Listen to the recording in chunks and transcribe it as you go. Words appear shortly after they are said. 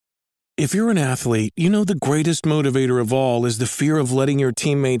If you're an athlete, you know the greatest motivator of all is the fear of letting your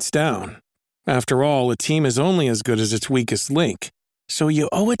teammates down. After all, a team is only as good as its weakest link. So you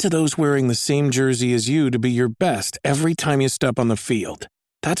owe it to those wearing the same jersey as you to be your best every time you step on the field.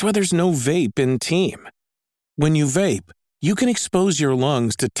 That's why there's no vape in team. When you vape, you can expose your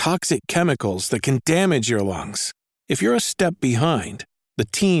lungs to toxic chemicals that can damage your lungs. If you're a step behind, the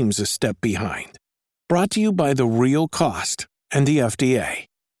team's a step behind. Brought to you by The Real Cost and the FDA.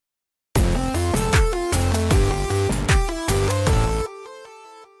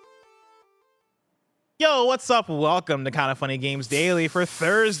 Yo, what's up? Welcome to Kinda Funny Games Daily for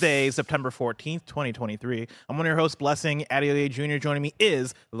Thursday, September 14th, 2023. I'm one of your hosts, Blessing Adeoye Jr. Joining me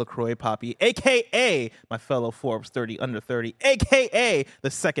is LaCroix Poppy, a.k.a. my fellow Forbes 30 under 30, a.k.a. the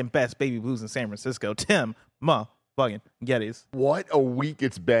second best baby blues in San Francisco, Tim fucking Geddes. What a week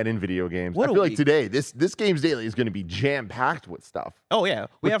it's been in video games. What I a feel like week. today, this Games Daily is going to be jam-packed with stuff. Oh, yeah.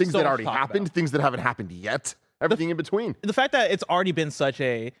 With things so that much already to talk happened, about. things that haven't happened yet, everything in between. The fact that it's already been such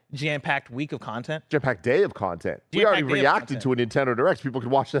a jam-packed week of content. Jam-packed day of content. We already Jam-packed day of reacted to a Nintendo Direct. People can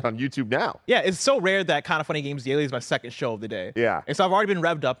watch that on YouTube now. Yeah, it's so rare that Kinda Funny Games Daily is my second show of the day. Yeah. And so I've already been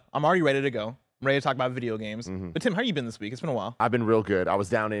revved up. I'm already ready to go. I'm ready to talk about video games. But Tim, how you been this week? It's been a while. I've been real good. I was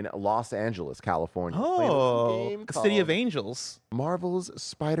down in Los Angeles, California. playing a little game the City of called Angels. Marvel's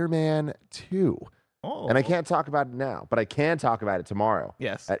Spider-Man 2. Oh. And I can't talk about it now, but I can talk about it tomorrow.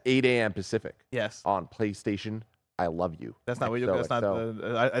 Yes. At 8 a.m. Pacific. Yes. On PlayStation. I love you. That's not what you. That's not.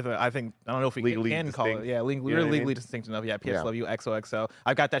 I think I don't know if we Legally can call it. distinct. Yeah, You know we're what I legally mean? distinct enough. Yeah, PS Yeah. Love You XOXO.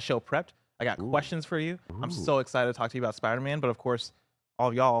 I've got that show prepped. I got questions for you. I'm so excited to talk to you about Spider-Man. But of course, all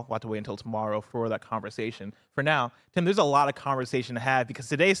of y'all will have to wait until tomorrow for that conversation. For now, Tim, there's a lot of conversation to have because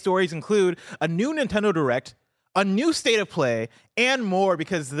today's stories include a new Nintendo Direct, a new State of Play, and more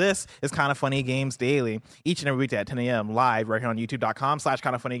because this is Kinda Funny Games Daily. Each and every weekday at 10 a.m. live right here on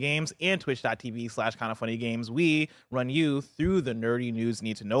youtube.com/kindafunnygames and twitch.tv/kindafunnygames. We run you through the nerdy news you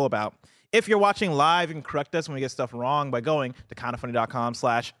need to know about. If you're watching live, you can correct us when we get stuff wrong by going to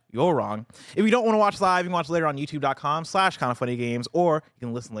kindafunny.com/you're wrong. If you don't want to watch live, you can watch later on youtube.com/kindafunnygames, or you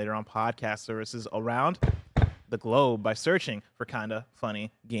can listen later on podcast services around the globe by searching for Kinda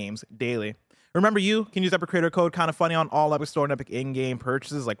Funny Games Daily. Remember, you can use Epic Creator Code Kinda Funny on all Epic Store and Epic in-game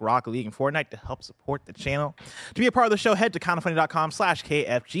purchases like Rocket League and Fortnite to help support the channel. To be a part of the show, head to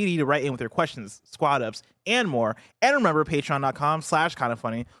kindafunny.com/KFGD to write in with your questions, squad ups, and more. And remember,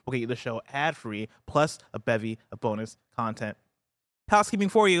 patreon.com/kindafunny will get you the show ad-free, plus a bevy of bonus content. Housekeeping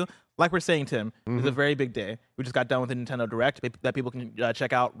for you, like we're saying, Tim, it's a very big day. We just got done with the Nintendo Direct that people can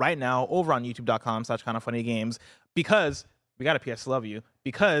check out right now over on youtube.com/kindafunnygames because we got a PS Love You,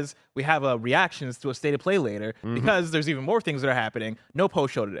 because we have reactions to a State of Play later, because there's even more things that are happening. No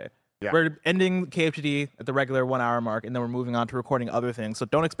post show today. Yeah. We're ending KFGD at the regular 1 hour mark, and then we're moving on to recording other things. So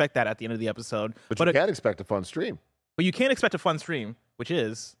don't expect that at the end of the episode. But you can expect a fun stream. But you can expect a fun stream, which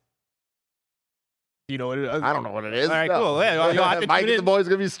is... You know what it is? I don't know what it is. All right, No. cool. Yeah, you'll have to Mike tune and the in. boys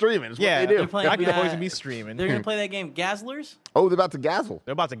are going to be streaming. It's Yeah, what they do. They're playing, Mike and the boys will be streaming. They're gonna play that game, Gazzlers. Oh, they're about to gazzle.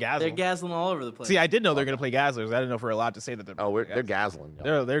 They're about to gazzle. They're gazzling all over the place. See, I did know they're going to play Gazzlers. I didn't know if we're allowed to say that they're They're gazzling.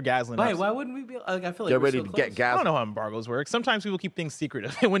 They're gazzling. Why? us. Why wouldn't we be? Like, I feel like Get we're ready so to close. get I don't gazzled. know how embargoes work. Sometimes people keep things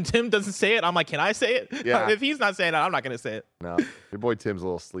secretive. When Tim doesn't say it, I'm like, can I say it? Yeah. If he's not saying it, I'm not going to say it. No, your boy Tim's a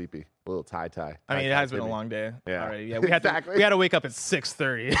little sleepy, a little tie-tie. I mean, it has been a long day. Yeah. Already. Yeah. We had Exactly. to wake up at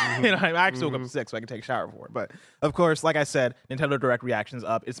 6:30. You know, I actually woke up at 6 so I could take a shower before. But of course, like I said, Nintendo Direct reactions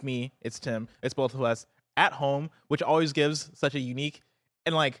up. It's me. It's Tim. It's both of us at home, which always gives such a unique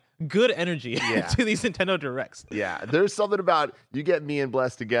and like good energy Yeah. to these Nintendo Directs. Yeah, there's something about you get me and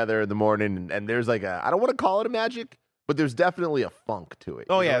Bless together in the morning, and there's like I don't want to call it a magic, but there's definitely a funk to it.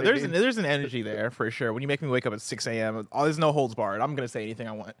 Oh You know yeah, what I there's mean? there's an energy there for sure. When you make me wake up at 6 a.m., there's no holds barred. I'm gonna say anything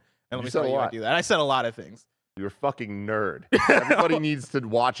I want, and let You me said tell a you I lot. do that. I said a lot of things. You're a fucking nerd. Everybody needs to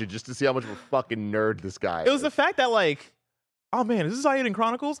watch it just to see how much of a fucking nerd this guy It was is. the fact that like, oh man, is this Ayuden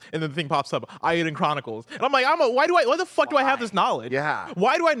Chronicles? And then the thing pops up, Ayuden Chronicles, and I'm like, why the fuck do I have this knowledge? Yeah.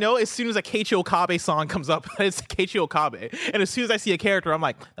 Why do I know as soon as a Keiichi Okabe song comes up that it's Keiichi Okabe, and as soon as I see a character, I'm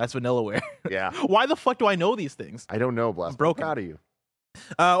like, that's Vanillaware. Yeah. Why the fuck do I know these things? I don't know, Bless. I'm broken. I'm proud of you.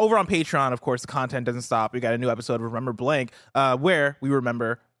 Over on Patreon, of course, the content doesn't stop. We got a new episode of Remember Blank, where we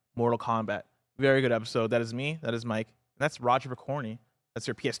remember Mortal Kombat. Very good episode. That is me. That is Mike. And that's Roger Picorni. That's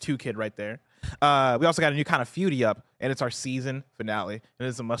your PS2 kid right there. We also got a new kind of feudy up, and it's our season finale. And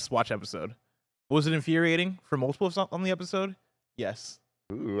it's a must-watch episode. Was it infuriating for multiple on the episode? Yes.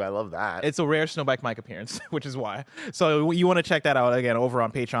 Ooh, I love that. It's a rare Snowbike Mike appearance, which is why. So you want to check that out again over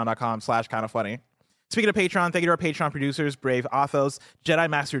on patreon.com/kindafunny. Speaking of Patreon, thank you to our Patreon producers, Brave Athos, Jedi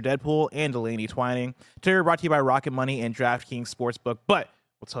Master Deadpool, and Delaney Twining. Today we're brought to you by Rocket Money and DraftKings Sportsbook. But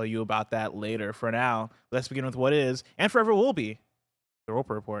We'll tell you about that later. For now, let's begin with what is and forever will be the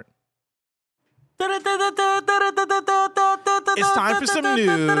Roper Report. It's time for some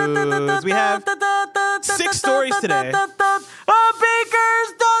news. We have 6 stories today. A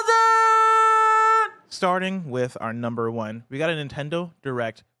baker's dozen! Starting with our number 1, we got a Nintendo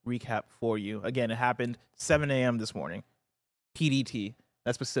Direct recap for you. Again, it happened 7 a.m. this morning. PDT,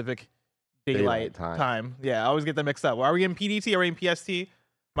 that's Pacific Daylight Time. Yeah, I always get them mixed up. Well, are we in PDT or are we in PST?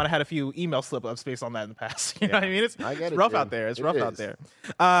 Might have had a few email slip-ups based on that in the past. You know what I mean? It's rough out there. It's rough out there.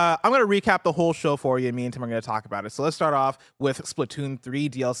 I'm going to recap the whole show for you, and me and Tim are going to talk about it. So let's start off with Splatoon 3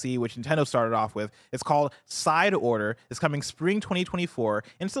 DLC, which Nintendo started off with. It's called Side Order. It's coming spring 2024,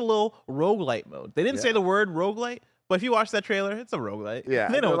 and it's a little roguelite mode. They didn't say the word roguelite, but if you watch that trailer, it's a roguelite. Yeah,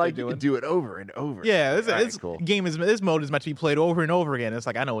 they know what like they're you doing. can do it over and over. Yeah, this cool. this mode is meant to be played over and over again. It's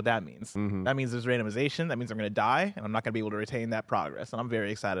like, I know what that means. That means there's randomization. That means I'm going to die, and I'm not going to be able to retain that progress. And I'm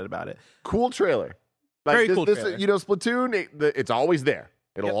very excited about it. Cool trailer. Like Very cool trailer. You know, Splatoon, it's always there.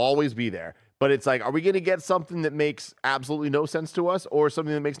 It'll always be there. But it's like, are we going to get something that makes absolutely no sense to us, or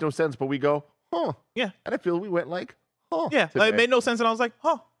something that makes no sense, but we go, huh? Yeah. And I feel we went like, huh? Yeah, today. it made no sense, and I was like,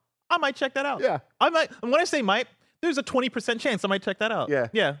 huh, I might check that out. Yeah. I might. And when I say might, there's a 20% chance I might check that out. Yeah.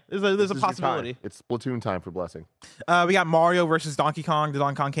 Yeah, there's This a is your possibility. time. It's Splatoon time for Blessing. We got Mario versus Donkey Kong, the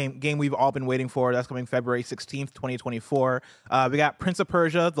Donkey Kong game we've all been waiting for. That's coming February 16th, 2024. We got Prince of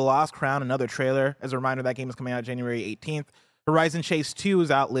Persia, The Lost Crown, another trailer. As a reminder, that game is coming out January 18th. Horizon Chase 2 is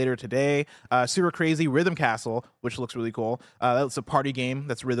out later today. Super Crazy Rhythm Castle, which looks really cool. That's a party game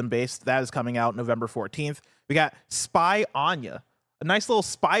that's rhythm-based. That is coming out November 14th. We got Spy Anya, a nice little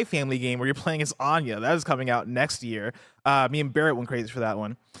spy family game where you're playing as Anya. That is coming out next year. Me and Barrett went crazy for that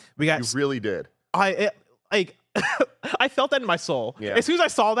one. We got You really did. I felt that in my soul. Yeah. As soon as I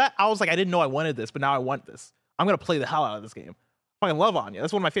saw that, I was like, I didn't know I wanted this, but now I want this. I'm gonna play the hell out of this game. I fucking love Anya.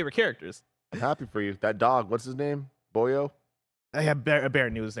 That's one of my favorite characters. I'm happy for you. That dog, what's his name? Boyo? I had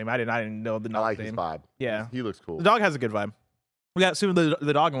Barrett knew his name. I didn't know the I like name. his vibe. Yeah. He looks cool. The dog has a good vibe. We got soon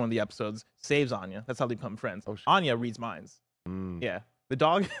the dog in one of the episodes saves Anya. That's how they become friends. Oh, shit. Anya reads minds. Mm. Yeah. The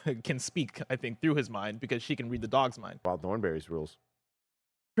dog can speak, I think, through his mind because she can read the dog's mind. Wild Thornberry's rules.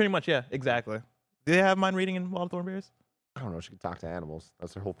 Pretty much, yeah, exactly. Do they have mind reading in Wild Thornberries? I don't know. She can talk to animals.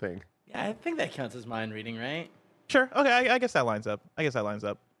 That's her whole thing. Yeah, I think that counts as mind reading, right? Sure. Okay, I guess that lines up.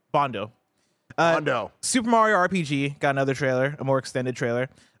 Bondo. Bondo. Super Mario RPG got another trailer, a more extended trailer.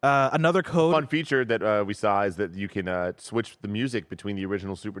 Another code. Fun feature that we saw is that you can switch the music between the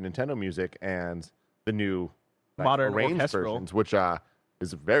original Super Nintendo music and the new Modern arranged orchestral. versions, which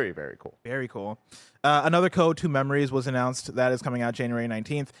is very, very cool. Very cool. Another code, Two Memories, was announced. That is coming out January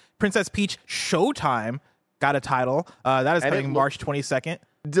 19th. Princess Peach Showtime got a title. That is And coming March 22nd.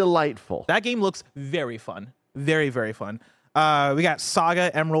 Delightful. That game looks very fun. Very, very fun. We got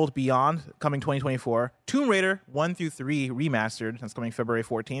Saga Emerald Beyond coming 2024. Tomb Raider 1 through 3 remastered. That's coming February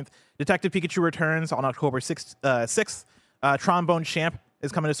 14th. Detective Pikachu returns on October 6th. Trombone Champ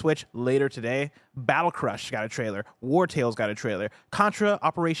is coming to Switch later today. Battle Crush got a trailer. War Tales got a trailer. Contra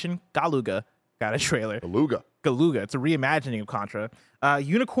Operation Galuga got a trailer. Galuga. It's a reimagining of Contra.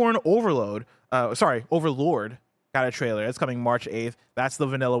 Unicorn Overlord got a trailer. It's coming March 8th. That's the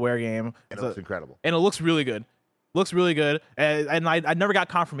Vanillaware game. It looks incredible. And it looks really good. Looks really good. And I never got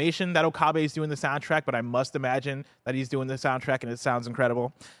confirmation that Okabe is doing the soundtrack, but I must imagine that he's doing the soundtrack, and it sounds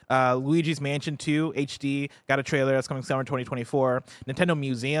incredible. Luigi's Mansion 2 HD got a trailer. That's coming summer 2024. Nintendo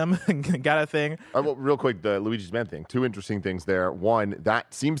Museum got a thing. Well, real quick, the Luigi's Man thing. 2 interesting things there. One,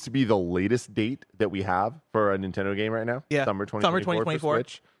 that seems to be the latest date that we have for a Nintendo game right now. Yeah. Summer 2024 for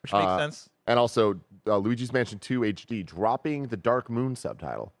Switch. Which makes sense. And also, Luigi's Mansion 2 HD dropping the Dark Moon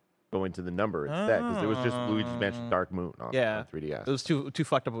subtitle. Going to the number instead, because it was just Luigi's Mansion Dark Moon on 3DS. It was too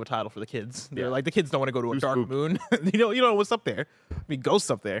fucked up of a title for the kids. They're Yeah. like, the kids don't want to go to a Too dark spooky. moon. you know what's up there. I mean, ghosts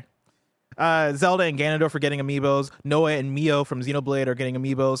up there. Zelda and Ganondorf are getting amiibos. Noah and Mio from Xenoblade are getting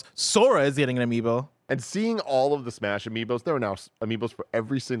amiibos. Sora is getting an amiibo. And seeing all of the Smash amiibos, there are now amiibos for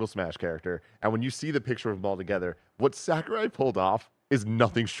every single Smash character. And when you see the picture of them all together, what Sakurai pulled off is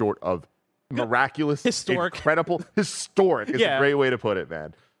nothing short of miraculous, Historic. incredible, historic is a great way to put it,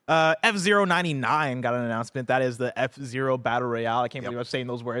 man. F-Zero 99 got an announcement. That is the F-Zero Battle Royale. I can't believe I'm saying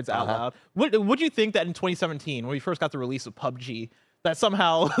those words out loud. Would you think that in 2017, when we first got the release of PUBG, that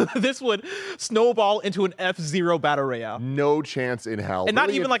somehow this would snowball into an F-Zero Battle Royale? No chance in hell. And not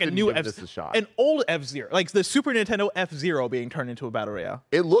Really even like a didn't new give F, this a shot. an old F-Zero, like the Super Nintendo F-Zero being turned into a Battle Royale.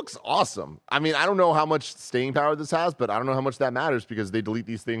 It looks awesome. I mean, I don't know how much staying power this has, but I don't know how much that matters because they delete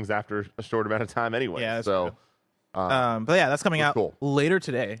these things after a short amount of time anyway. Yeah, that's so true. But yeah, that's coming out cool. later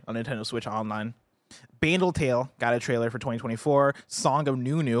today on Nintendo Switch Online. Bandle Tale got a trailer for 2024. Song of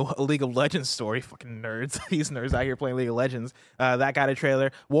Nunu, a League of Legends story. Fucking nerds. These nerds out here playing League of Legends. That got a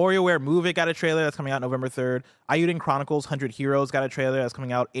trailer. WarioWare Move It got a trailer. That's coming out November 3rd. Ayuden Chronicles 100 Heroes got a trailer. That's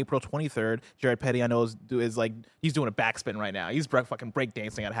coming out April 23rd. Jared Petty, I know, is like, he's doing a backspin right now. He's fucking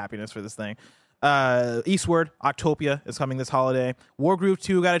breakdancing out of happiness for this thing. Eastward, Octopia is coming this holiday. Wargroove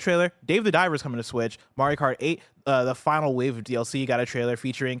 2 got a trailer. Dave the Diver's coming to Switch. Mario Kart 8, the final wave of DLC, got a trailer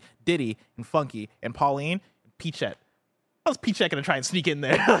featuring Diddy and Funky and Pauline and Peachette. How's Peachette gonna try and sneak in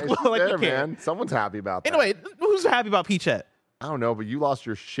there? Like you can't. man. Someone's happy about that. Anyway, who's happy about Peachette? I don't know, but you lost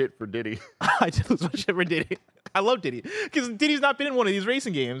your shit for Diddy. I did lose my shit for Diddy. I love Diddy because Diddy's not been in one of these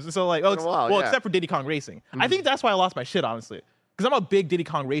racing games. So like, except for Diddy Kong Racing. I think that's why I lost my shit, honestly. Because I'm a big Diddy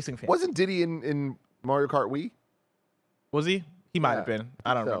Kong Racing fan. Wasn't Diddy in Mario Kart Wii? Was he? He might have been.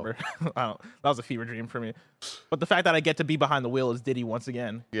 I don't remember. That was a fever dream for me. But the fact that I get to be behind the wheel is Diddy once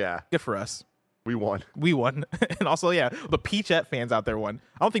again. Yeah. Good for us. We won. We won. And also, yeah, the Peachette fans out there won.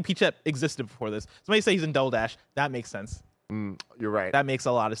 I don't think Peachette existed before this. Somebody say he's in Double Dash. That makes sense. You're right. That makes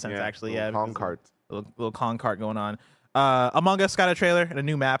a lot of sense, actually. Yeah. Kong kart. Little Kong kart going on. Among Us got a trailer and a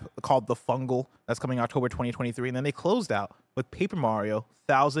new map called The Fungal. That's coming October 2023. And then they closed out with Paper Mario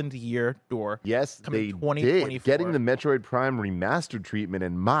 1,000 Year Door. Yes, they did. Getting the Metroid Prime remastered treatment,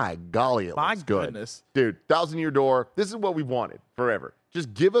 and my golly, it looks good. Goodness. Dude, 1,000 Year Door, this is what we wanted forever.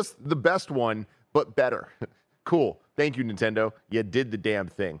 Just give us the best one, but better. Cool. Thank you, Nintendo. You did the damn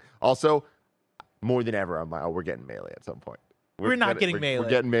thing. Also, more than ever, I'm like, oh, we're getting Melee at some point. We're not getting Melee. We're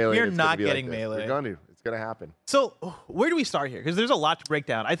getting Melee. We're not getting Melee. We're going to. It's going to happen. So, where do we start here? Because there's a lot to break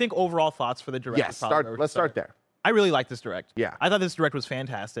down. I think overall thoughts for the direct. Yes, let's start there. I really like this direct. Yeah. I thought this direct was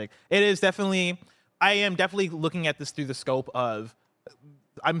fantastic. It is definitely, I am definitely looking at this through the scope of,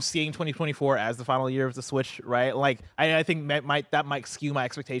 I'm seeing 2024 as the final year of the Switch, right? Like, I think that might skew my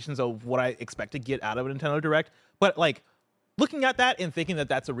expectations of what I expect to get out of a Nintendo Direct. But, like, looking at that and thinking that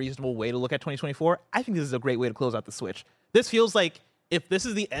that's a reasonable way to look at 2024, I think this is a great way to close out the Switch. This feels like, if this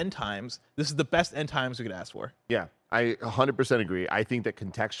is the end times, this is the best end times we could ask for. Yeah, I 100% agree. I think that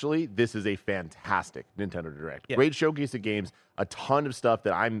contextually, this is a fantastic Nintendo Direct. Yeah. Great showcase of games, a ton of stuff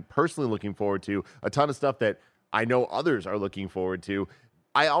that I'm personally looking forward to, a ton of stuff that I know others are looking forward to.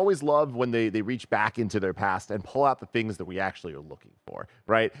 I always love when they reach back into their past and pull out the things that we actually are looking for,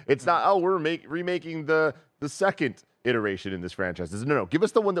 right? It's not, oh, we're remaking the second iteration in this franchise. No, give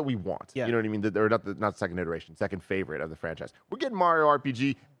us the one that we want. Yeah. You know what I mean? Or not second iteration, second favorite of the franchise. We're getting Mario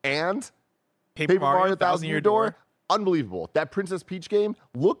RPG and Paper Mario 1,000 Year Door. Unbelievable. That Princess Peach game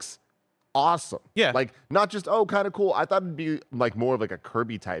looks awesome. Yeah. Like, not just, oh, kind of cool. I thought it'd be like more of like a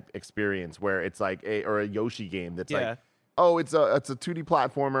Kirby type experience where it's like a Yoshi game that's like, oh, it's a 2D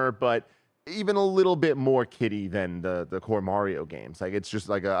platformer, but even a little bit more kiddie than the core Mario games. Like, it's just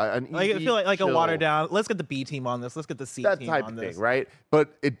like an easy, I feel like chill, a watered down, let's get the B team on this, let's get the C that team type on of this. thing, right?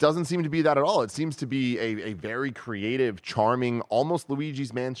 But it doesn't seem to be that at all. It seems to be a very creative, charming, almost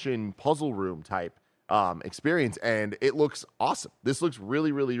Luigi's Mansion puzzle room type experience, and it looks awesome. This looks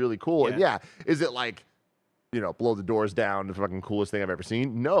really, really, really cool. Yeah. And yeah, is it like, blow the doors down, the fucking coolest thing I've ever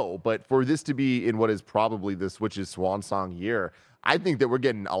seen? No, but for this to be in what is probably the Switch's swan song year, I think that we're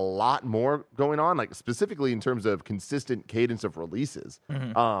getting a lot more going on, like specifically in terms of consistent cadence of releases.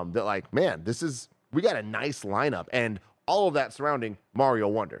 That like, man, we got a nice lineup, and all of that surrounding Mario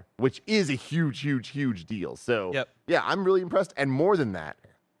Wonder, which is a huge, huge, huge deal. So yeah, I'm really impressed. And more than that,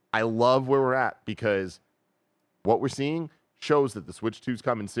 I love where we're at, because what we're seeing shows that the Switch 2 is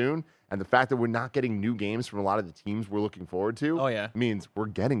coming soon, and the fact that we're not getting new games from a lot of the teams we're looking forward to means we're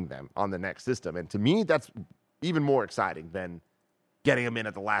getting them on the next system. And to me, that's even more exciting than getting them in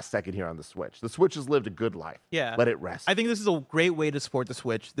at the last second here on the Switch. The Switch has lived a good life. Yeah. Let it rest. I think this is a great way to support the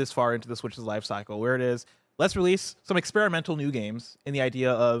Switch this far into the Switch's life cycle, where it is, let's release some experimental new games in the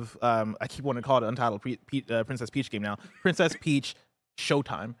idea of, I keep wanting to call it Untitled Princess Peach game now, Princess Peach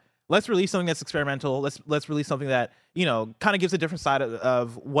Showtime. Let's release something that's experimental. Let's release something that, kind of gives a different side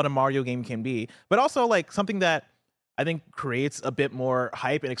of what a Mario game can be, but also like something that I think creates a bit more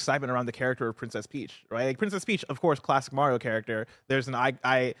hype and excitement around the character of Princess Peach, right? Like Princess Peach, of course, classic Mario character. There's an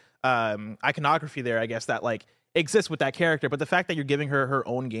iconography there, I guess, that like exists with that character, but the fact that you're giving her her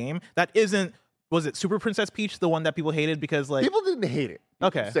own game that isn't, was it Super Princess Peach, the one that people hated because like people didn't hate it?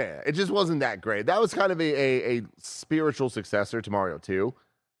 Okay, it just wasn't that great. That was kind of a spiritual successor to Mario 2.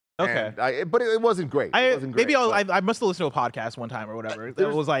 Okay, but it wasn't great. It wasn't great. Maybe I must have listened to a podcast one time or whatever.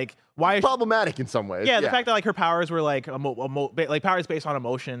 It was like, why is problematic in some ways. Yeah, the fact that like her powers were like like powers based on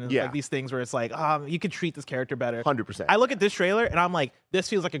emotion, and like these things where it's like, you could treat this character better. 100%. I look at this trailer and I'm like, this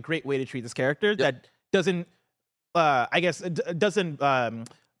feels like a great way to treat this character that doesn't, I guess, doesn't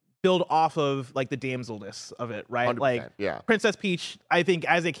build off of like the damselness of it, right? 100%, Like yeah. Princess Peach, I think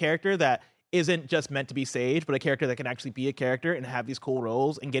as a character that isn't just meant to be Sage, but a character that can actually be a character and have these cool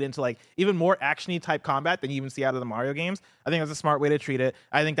roles and get into like even more actiony type combat than you even see out of the Mario games. I think that's a smart way to treat it.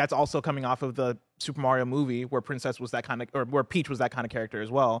 I think that's also coming off of the Super Mario movie where Princess was that kind of, or where Peach was that kind of character as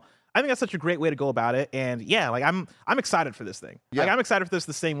well. I think that's such a great way to go about it. And yeah, like I'm excited for this thing. Yeah. Like I'm excited for this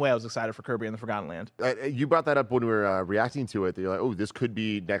the same way I was excited for Kirby and the Forgotten Land. You brought that up when we were reacting to it. That you're like, oh, this could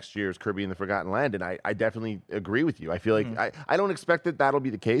be next year's Kirby and the Forgotten Land. And I definitely agree with you. I feel like I don't expect that that'll be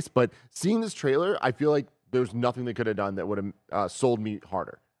the case. But seeing this trailer, I feel like there's nothing they could have done that would have sold me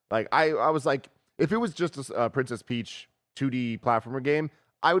harder. Like I was like, if it was just a Princess Peach 2D platformer game,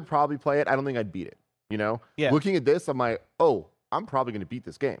 I would probably play it. I don't think I'd beat it. You know? Yeah. Looking at this, I'm like, oh, I'm probably going to beat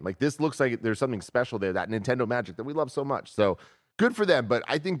this game. Like, this looks like there's something special there, that Nintendo magic that we love so much. So good for them. But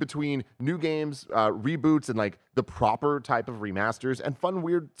I think between new games, reboots, and like the proper type of remasters and fun,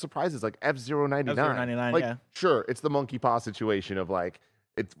 weird surprises like F-Zero 99. F-Zero 99, like, yeah. Sure, it's the monkey paw situation of like,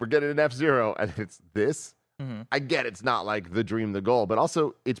 we're getting an F-Zero and it's this. I get it's not like the dream, the goal, but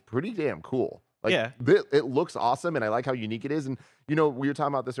also it's pretty damn cool. Like, Yeah. It looks awesome, and I like how unique it is. And, you know, we were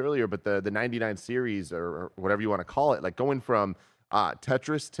talking about this earlier, but the 99 series or whatever you want to call it, like going from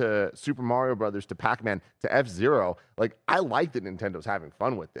Tetris to Super Mario Brothers to Pac-Man to F-Zero, like, I like that Nintendo's having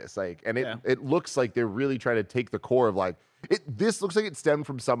fun with this. Like, and it looks like they're really trying to take the core of, like, this looks like it stemmed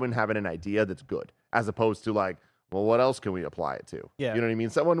from someone having an idea that's good, as opposed to, like, well, what else can we apply it to? Yeah. You know what I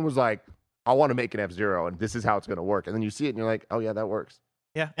mean? Someone was like, I want to make an F-Zero, and this is how it's going to work. And then you see it, and you're like, oh, yeah, that works.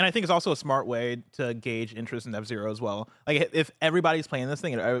 Yeah, and I think it's also a smart way to gauge interest in F-Zero as well. Like, if everybody's playing this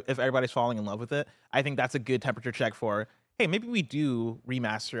thing, and if everybody's falling in love with it, I think that's a good temperature check for, hey, maybe we do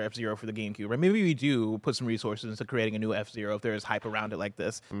remaster F-Zero for the GameCube, right? Maybe we do put some resources into creating a new F-Zero if there's hype around it like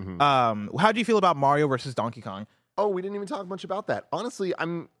this. How do you feel about Mario versus Donkey Kong? Oh, we didn't even talk much about that. Honestly,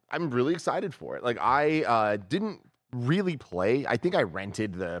 I'm really excited for it. Like, I didn't really play. I think I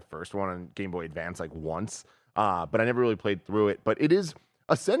rented the first one on Game Boy Advance like once, but I never really played through it. But it is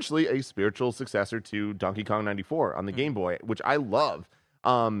essentially a spiritual successor to Donkey Kong 94 on the Game Boy, which I love.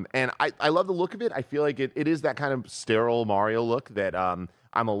 And I love the look of it. I feel like it is that kind of sterile Mario look that I'm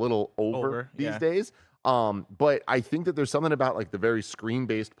a little over these days. But I think that there's something about like the very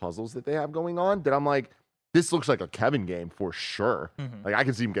screen-based puzzles that they have going on that I'm like, this looks like a Kevin game for sure. Like, I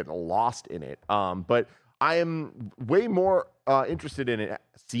can see him getting lost in it. But I am way more interested in it,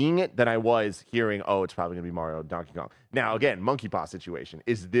 seeing it, than I was hearing, oh, it's probably going to be Mario Donkey Kong. Now, again, Monkey Paw situation.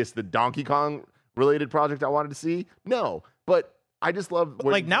 Is this the Donkey Kong related project I wanted to see? No, but I just love...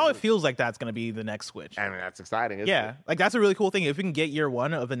 Like, now it feels like that's going to be the next Switch. I mean, that's exciting, isn't it? Like, that's a really cool thing. If we can get year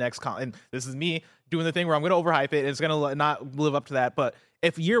one of the next... and this is me doing the thing where I'm going to overhype it. It's going to not live up to that. But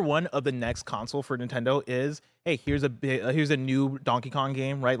if year one of the next console for Nintendo is, hey, here's a new Donkey Kong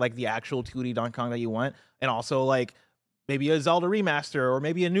game, right? Like, the actual 2D Donkey Kong that you want. And also, like, maybe a Zelda remaster or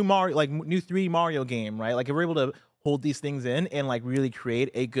maybe a new Mario, like, new 3D Mario game, right? Like, if we're able to hold these things in and, like, really create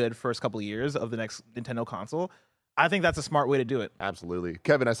a good first couple of years of the next Nintendo console, I think that's a smart way to do it. Absolutely.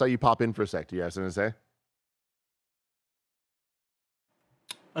 Kevin, I saw you pop in for a sec. Do you have something to say?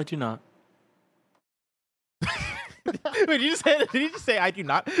 I do not. Wait, did you just say I do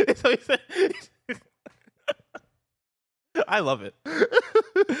not? So he said, I love it.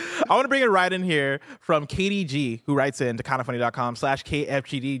 I want to bring it right in here from KDG, who writes in to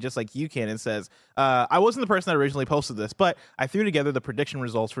kindafunny.com/KFGD, just like you can, and says, I wasn't the person that originally posted this, but I threw together the prediction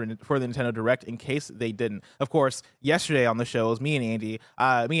results for the Nintendo Direct in case they didn't. Of course, yesterday on the show, it was me and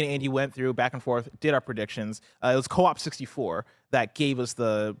Andy went through back and forth, did our predictions. It was Co-op 64 that gave us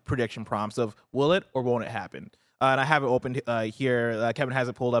the prediction prompts of will it or won't it happen? And I have it opened here. Kevin has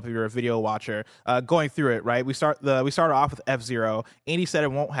it pulled up if you're a video watcher. Going through it, right? We started off with F-Zero. Andy said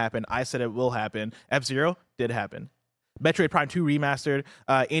it won't happen. I said it will happen. F-Zero did happen. Metroid Prime 2 Remastered.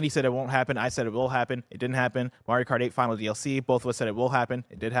 Andy said it won't happen. I said it will happen. It didn't happen. Mario Kart 8 Final DLC. Both of us said it will happen.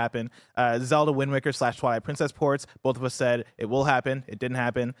 It did happen. Zelda Wind Waker / Twilight Princess ports. Both of us said it will happen. It didn't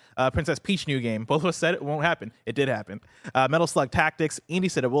happen. Princess Peach new game. Both of us said it won't happen. It did happen. Metal Slug Tactics. Andy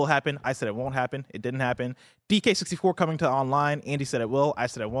said it will happen. I said it won't happen. It didn't happen. DK64 coming to online. Andy said it will. I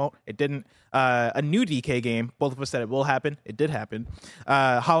said it won't. It didn't. A new DK game. Both of us said it will happen. It did happen.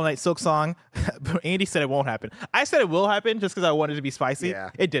 Hollow Knight Silk Song. Andy said it won't happen. I said it will happen just because I wanted it to be spicy. Yeah.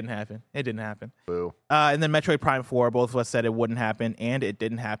 It didn't happen. It didn't happen. Boo. And then Metroid Prime 4. Both of us said it wouldn't happen, and it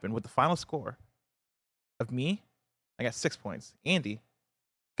didn't happen. With the final score of me, I got 6 points. Andy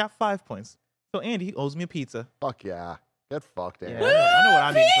got 5 points. So Andy owes me a pizza. Fuck yeah. Get fucked, Andy. Yeah, I know what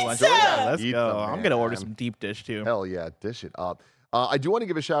I'm eating for lunch. Pizza! Yeah, let's Pizza, go. I'm gonna order man. some deep dish too. Hell yeah, dish it up. I do want to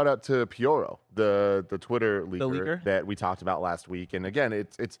give a shout out to Pioro, the Twitter leaker, leaker? that we talked about last week. And again,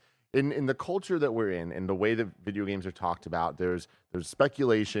 it's in the culture that we're in and the way that video games are talked about, there's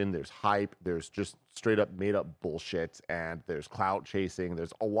speculation, there's hype, there's just straight up made up bullshit, and there's clout chasing.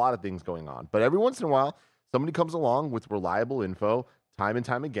 There's a lot of things going on. But every once in a while, somebody comes along with reliable info time and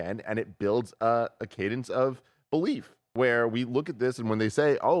time again, and it builds a cadence of belief where we look at this, and when they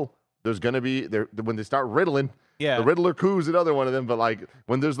say, oh, there's going to be, when they start riddling, the Riddler coup is another one of them, but like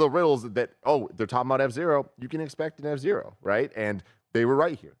when there's the riddles that, oh, they're talking about F-Zero, you can expect an F-Zero, right? And they were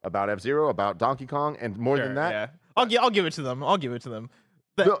right here about F-Zero, about Donkey Kong, and more than that. Yeah. I'll give it to them.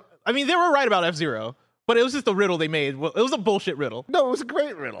 I mean, they were right about F-Zero, but it was just the riddle they made. It was a bullshit riddle. No, it was a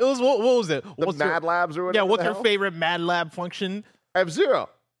great riddle. It was, what was it? The Mad Labs or whatever. Yeah, what's your favorite Mad Lab function? F-Zero.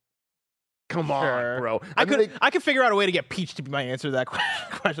 Come on, bro. I could figure out a way to get Peach to be my answer to that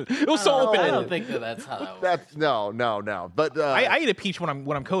question. It was so open. I don't think that's how that works. No. But I eat a peach when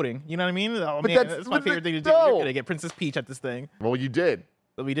I'm coding. You know what I mean? Oh, man, that's my favorite thing to do. No. You're gonna get Princess Peach at this thing. Well, you did.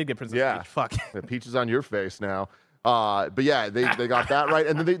 We did get Princess Peach. Fuck. The peach is on your face now. But yeah, they got that right,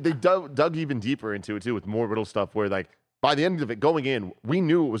 and then they dug even deeper into it too with more riddle stuff. Where like by the end of it, going in, we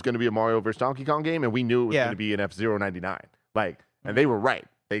knew it was going to be a Mario vs Donkey Kong game, and we knew it was going to be an F-Zero 99. Like, and they were right.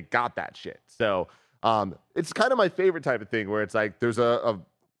 They got that shit. So. It's kind of my favorite type of thing where it's like there's a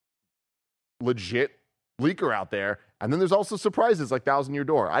legit leaker out there, and then there's also surprises like Thousand Year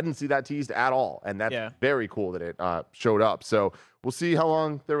Door. I didn't see that teased at all, and that's very cool that it showed up. So we'll see how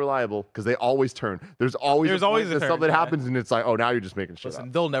long they're reliable because they always turn. There's always a turn, something happens, and it's like, oh, now you're just making shit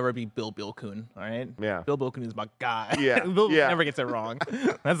up. They'll never be Bill Bilkoon, all right? Yeah. Bill Bilkoon is my guy. Yeah. Bill never gets it wrong.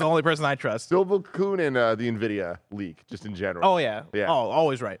 That's the only person I trust. Bill Bilkoon and the NVIDIA leak, just in general. Oh, yeah. Oh,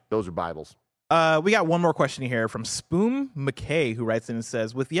 always right. Those are Bibles. We got one more question here from Spoon McKay, who writes in and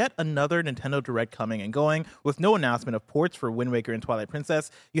says, with yet another Nintendo Direct coming and going, with no announcement of ports for Wind Waker and Twilight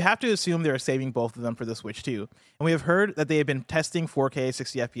Princess, you have to assume they're saving both of them for the Switch 2. And we have heard that they have been testing 4K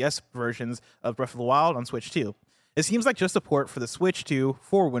 60 FPS versions of Breath of the Wild on Switch 2. It seems like just a port for the Switch 2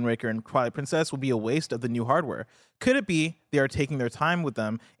 for Wind Waker and Twilight Princess will be a waste of the new hardware. Could it be they are taking their time with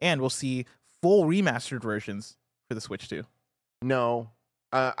them and we'll see full remastered versions for the Switch 2? No.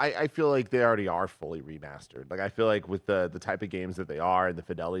 I feel like they already are fully remastered. Like I feel like with the type of games that they are and the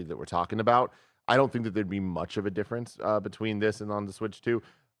fidelity that we're talking about, I don't think that there'd be much of a difference between this and on the Switch 2.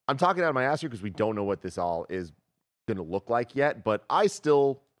 I'm talking out of my ass here because we don't know what this all is going to look like yet, but I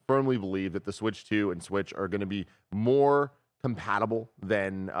still firmly believe that the Switch 2 and Switch are going to be more compatible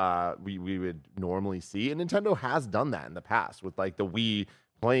than we would normally see. And Nintendo has done that in the past with like the Wii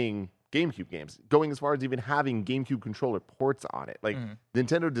playing GameCube games, going as far as even having GameCube controller ports on it. Like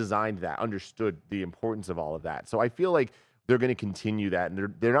Nintendo designed that, understood the importance of all of that. So I feel like they're going to continue that,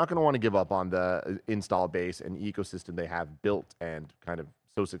 and they're not going to want to give up on the install base and ecosystem they have built and kind of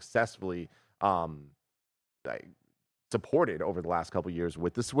so successfully supported over the last couple of years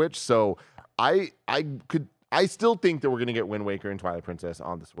with the Switch. So I still think that we're going to get Wind Waker and Twilight Princess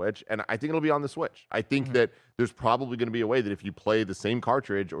on the Switch, and I think it'll be on the Switch. I think that there's probably going to be a way that if you play the same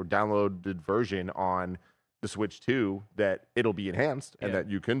cartridge or downloaded version on the Switch 2, that it'll be enhanced and that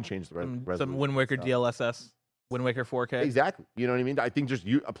you can change the resolution. Some Wind Waker DLSS, Wind Waker 4K. Exactly. You know what I mean? I think just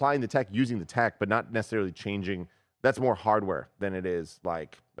applying the tech, using the tech, but not necessarily changing. That's more hardware than it is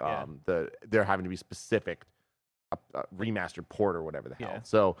like they're having to be specific remastered port or whatever the hell.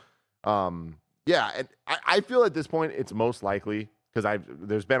 So, yeah, and I feel at this point it's most likely because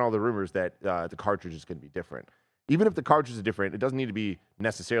there's been all the rumors that the cartridge is going to be different. Even if the cartridge is different, it doesn't need to be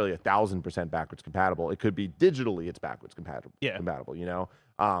necessarily 1,000% backwards compatible. It could be digitally it's backwards compatible. Compatible, you know,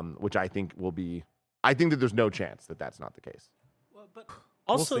 which I think will be. I think that there's no chance that that's not the case. Well, but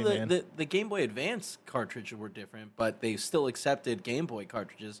also the Game Boy Advance cartridges were different, but they still accepted Game Boy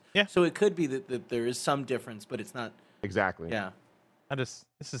cartridges. Yeah. So it could be that there is some difference, but it's not exactly. Yeah. This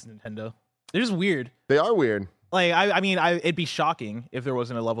is Nintendo. They're just weird. They are weird. Like, I mean, it'd be shocking if there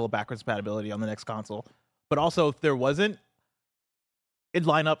wasn't a level of backwards compatibility on the next console. But also, if there wasn't, it'd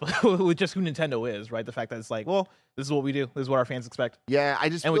line up with just who Nintendo is, right? The fact that it's like, well, this is what we do. This is what our fans expect. Yeah, I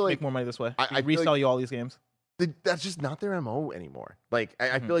just and feel we like make more money this way. I resell you all these games. That's just not their MO anymore. Like,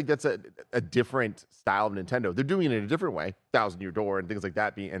 I feel like that's a different style of Nintendo. They're doing it in a different way. Thousand Year Door and things like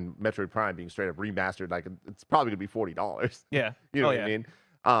that and Metroid Prime being straight up remastered. Like, it's probably gonna be $40. Yeah, you know what I mean.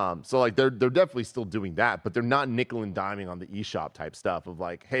 So like they're definitely still doing that, but they're not nickel and diming on the eShop type stuff of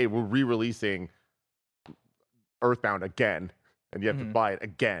like, hey, we're re-releasing Earthbound again, and you have to buy it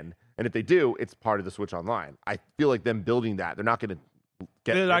again. And if they do, it's part of the Switch Online. I feel like them building that, they're not going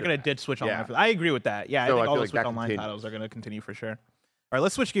to ditch Switch Online. I agree with that. Yeah, so I think all the like Switch Online titles are going to continue for sure. All right,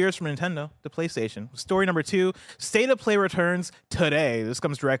 let's switch gears from Nintendo to PlayStation. Story number 2, State of Play returns today. This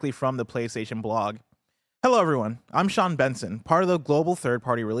comes directly from the PlayStation blog. Hello, everyone. I'm Sean Benson, part of the global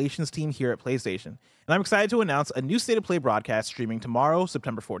third-party relations team here at PlayStation, and I'm excited to announce a new State of Play broadcast streaming tomorrow,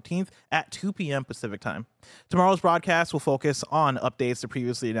 September 14th at 2 p.m. Pacific Time. Tomorrow's broadcast will focus on updates to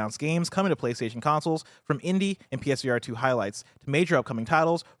previously announced games coming to PlayStation consoles, from indie and PSVR 2 highlights to major upcoming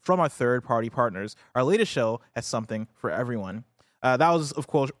titles from our third-party partners. Our latest show has something for everyone. That was, of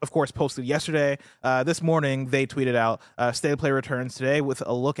course, posted yesterday. This morning, they tweeted out, State of Play returns today with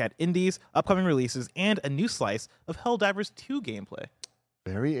a look at indies, upcoming releases, and a new slice of Helldivers 2 gameplay.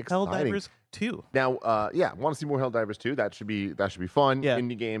 Very exciting. Helldivers 2. Now, want to see more Helldivers 2? That should be fun. Yeah.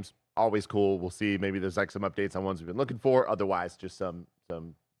 Indie games, always cool. We'll see. Maybe there's like some updates on ones we've been looking for. Otherwise, just some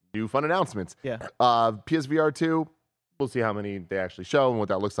new fun announcements. Yeah. PSVR 2. We'll see how many they actually show and what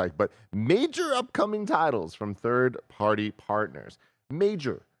that looks like. But major upcoming titles from third-party partners.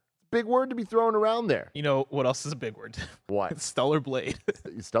 Major. Big word to be thrown around there. You know what else is a big word? What? Stellar Blade.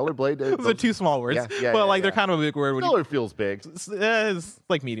 Stellar Blade? Those are two small words. But they're kind of a big word. Stellar feels big. It's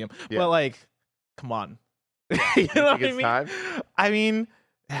like medium. Yeah. But like, come on. You know what I mean? Time? I mean,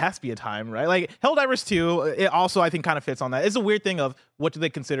 it has to be a time, right? Like Helldivers 2, it also I think kind of fits on that. It's a weird thing of what do they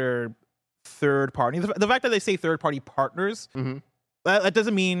consider third party. The fact that they say third party partners, that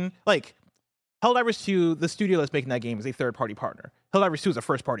doesn't mean like Helldivers 2, the studio that's making that game is a third party partner. Helldivers 2 is a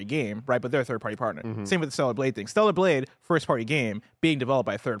first party game, right? But they're a third party partner. Same with the Stellar Blade thing. Stellar Blade, first party game being developed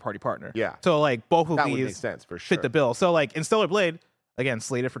by a third party partner. Yeah. So like both of that would these make sense for sure. fit the bill. So like in Stellar Blade, again,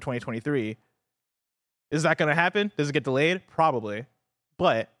 slated for 2023. Is that going to happen? Does it get delayed? Probably.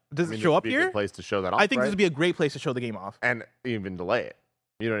 But does it show up here? A good place to show that off. I think right? this would be a great place to show the game off. And even delay it.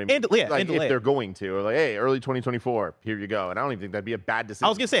 You know what I mean? And if they're going to, or like, hey, early 2024, here you go. And I don't even think that'd be a bad decision. I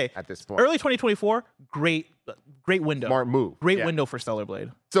was gonna say at this point, early 2024, great window, smart move, great window for Stellar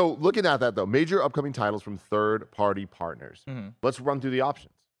Blade. So looking at that though, major upcoming titles from third-party partners. Let's run through the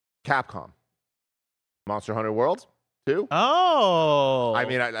options. Capcom, Monster Hunter World 2. Oh, I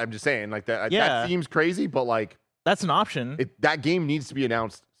mean, I'm just saying, like that. That seems crazy, but like that's an option. That game needs to be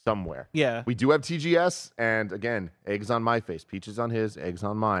announced somewhere. Yeah. We do have TGS, and again, eggs on my face, peaches on his, eggs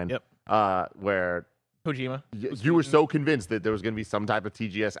on mine. Yep. Where Kojima. You were so convinced that there was going to be some type of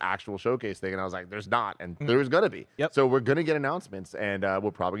TGS actual showcase thing, and I was like, there's not, and there's going to be. Yep. So we're going to get announcements, and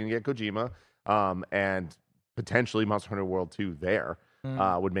we're probably going to get Kojima, and potentially Monster Hunter World 2 there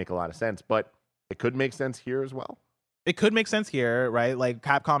would make a lot of sense, but it could make sense here as well. It could make sense here, right? Like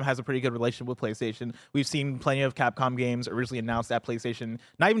Capcom has a pretty good relationship with PlayStation. We've seen plenty of Capcom games originally announced at PlayStation,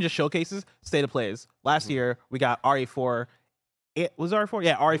 not even just showcases, State of Plays. Last year, we got RE4. Was it RE4?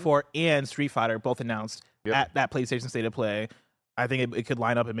 Yeah, RE4 and Street Fighter both announced at that PlayStation State of Play. I think it could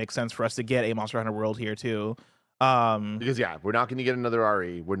line up and make sense for us to get a Monster Hunter World here too. Because we're not going to get another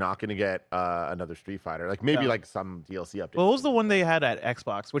RE. We're not going to get another Street Fighter. Like maybe like some DLC update. Well, what was the one they had at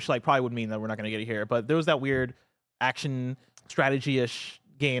Xbox, which like probably would mean that we're not going to get it here. But there was that weird action strategy-ish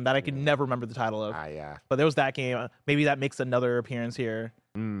game that I could never remember the title of. Yeah. But there was that game. Maybe that makes another appearance here.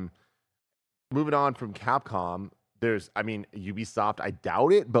 Moving on from Capcom, Ubisoft, I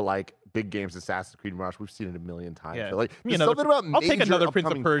doubt it, but like big games, Assassin's Creed Mirage, we've seen it a million times. Yeah. So, like, something about I'll take another Prince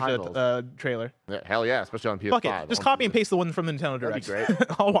of titles. Persia trailer. Yeah, hell yeah, especially on PS5. Fuck it. Just copy and paste the one from the Nintendo Direct. That'd be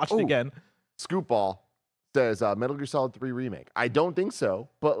great. I'll watch it again. Scoopball says Metal Gear Solid 3 Remake. I don't think so,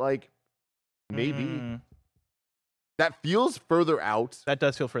 but like maybe. That feels further out. That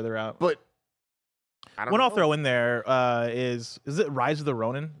does feel further out. But I don't know. What I'll throw in there is it Rise of the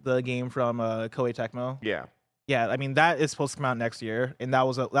Ronin, the game from Koei Tecmo? Yeah. Yeah, I mean that is supposed to come out next year, and that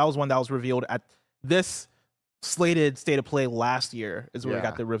was one that was revealed at this slated State of Play last year is when we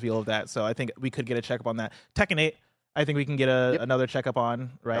got the reveal of that. So I think we could get a checkup on that. Tekken 8, I think we can get another checkup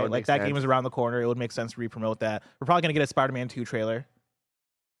on, right? Like that game is around the corner. It would make sense to re-promote that. We're probably gonna get a Spider-Man 2 trailer.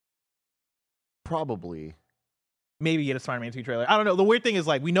 Probably. Maybe get a Spider-Man 2 trailer. I don't know. The weird thing is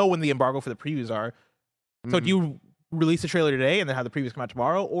like we know when the embargo for the previews are. So do you release a trailer today and then have the previews come out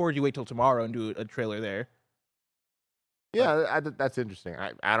tomorrow, or do you wait till tomorrow and do a trailer there? Yeah, that's interesting.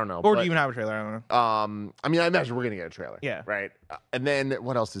 I don't know. Or do you even have a trailer? I don't know. I mean, I imagine we're gonna get a trailer. Yeah. Right. And then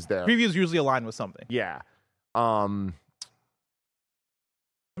what else is there? Previews usually align with something. Yeah. Somebody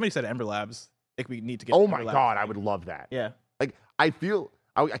said Ember Labs. Like we need to get. Oh my god, I would love that. Yeah. Like I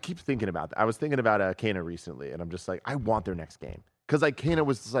keep thinking about that. I was thinking about Kena recently, and I'm just like, I want their next game because like Kena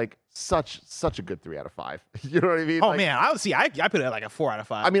was just, like such a good 3 out of 5. You know what I mean? Oh like, man, I put it at like a 4 out of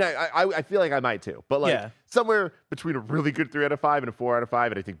 5. I mean, I feel like I might too, but like somewhere between a really good 3 out of 5 and a 4 out of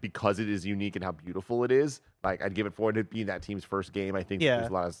 5. And I think because it is unique and how beautiful it is, like I'd give it 4. And it being that team's first game, I think there's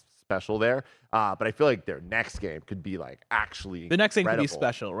a lot of special there. But I feel like their next game could be like actually the next game incredible. could be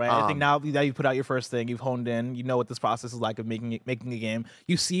special, right? I think now that you put out your first thing, you've honed in, you know what this process is like of making a game.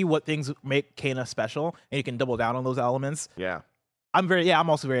 You see what things make Kena special, and you can double down on those elements. Yeah. I'm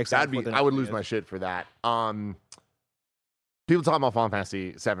also very excited. I would lose my shit for that. People talking about Final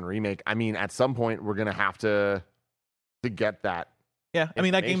Fantasy VII Remake. I mean, at some point we're gonna have to get that. Yeah, I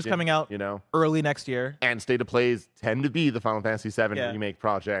mean that game's coming out, early next year. And state of plays tend to be the Final Fantasy VII Remake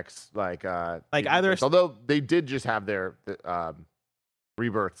projects, like either. Although they did just have their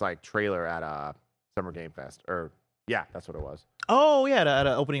Rebirth's like trailer at Summer Game Fest, or that's what it was. Oh yeah, at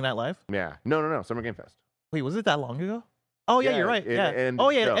opening night live. Yeah, no, Summer Game Fest. Wait, was it that long ago? Oh yeah, you're right. It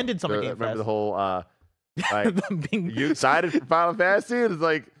ended Summer Game Fest. Remember the whole like you excited for Final Fantasy? And it's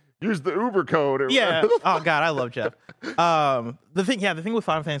like use the Uber code. Yeah. Oh god, I love Jeff. The thing with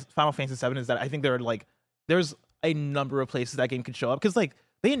Final Fantasy VII is that I think there's a number of places that game could show up because like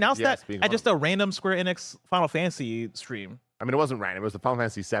they announced that at just a random Square Enix Final Fantasy stream. I mean, it wasn't random. It was the Final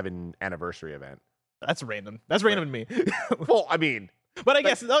Fantasy VII anniversary event. That's random. That's random to me. Well, I mean. But I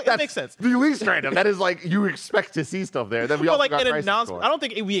guess it makes sense. The least random. That is like you expect to see stuff there. Then we also got an announcement. I don't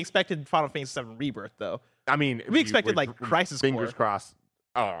think we expected Final Fantasy VII Rebirth though. I mean, we expected like Crisis Core. Fingers crossed.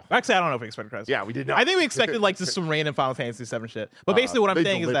 Oh, actually, I don't know if we expected Crisis. Yeah, we did not. I think we expected like just some random Final Fantasy VII shit. But basically, what I'm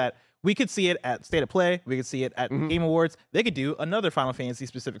saying is that we could see it at State of Play. We could see it at Game Awards. They could do another Final Fantasy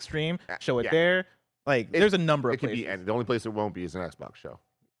specific stream, show it there. Like, there's a number of places. The only place it won't be is an Xbox show.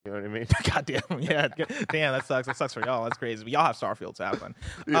 You know what I mean? God damn. Yeah. Damn, that sucks. That sucks for y'all. That's crazy. But y'all have Starfield, so have fun.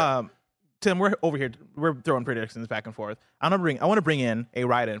 Yeah. Tim, we're over here. We're throwing predictions back and forth. I want to bring in a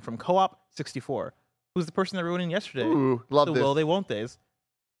write-in from Co-op 64, who's the person that wrote in yesterday. Ooh, love this. Will they, won't they's.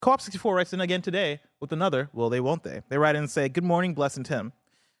 Co-op 64 writes in again today with another will they, won't they. They write in and say, good morning, Bless and Tim.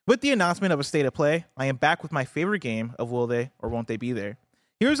 With the announcement of a State of Play, I am back with my favorite game of will they or won't they be there.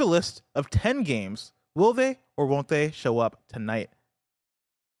 Here's a list of 10 games. Will they or won't they show up tonight?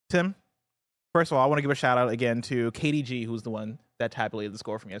 Tim, first of all, I want to give a shout out again to KDG, who's the one that tabulated the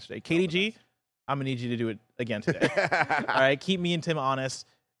score from yesterday. KDG, I'm going to need you to do it again today. All right, keep me and Tim honest.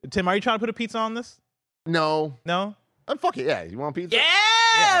 Tim, are you trying to put a pizza on this? No. Fuck it, yeah. You want pizza?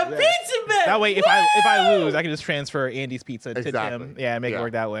 Yeah, pizza, man. That way, if I lose, I can just transfer Andy's pizza to Tim. Yeah, make it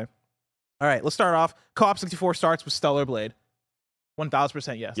work that way. All right, let's start off. Co-op 64 starts with Stellar Blade.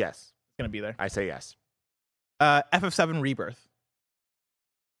 1,000% yes. Yes. It's going to be there. I say yes. FF7 Rebirth.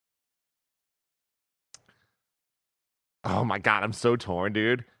 Oh my god, I'm so torn,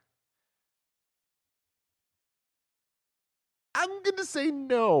 dude. I'm going to say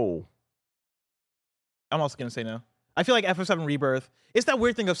no. I'm also going to say no. I feel like FF7 Rebirth, it's that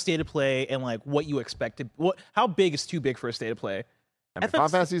weird thing of State of Play and like what you expected. How big is too big for a State of Play? I mean, Final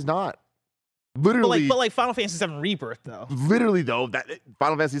Fantasy's not. Literally. But like Final Fantasy VII Rebirth, though. Literally, though, that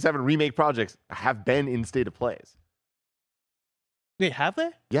Final Fantasy VII Remake projects have been in State of Plays. Wait, have they?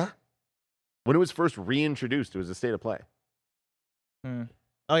 Yeah. When it was first reintroduced, it was a State of Play.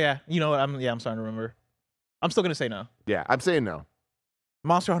 Oh, yeah. You know what? I'm starting to remember. I'm still going to say no. Yeah, I'm saying no.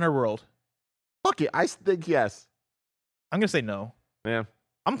 Monster Hunter World. Fuck it. I think yes. I'm going to say no. Yeah.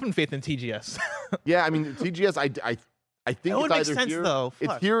 I'm putting faith in TGS. Yeah, I mean, TGS, I think it's either sense, here. Though.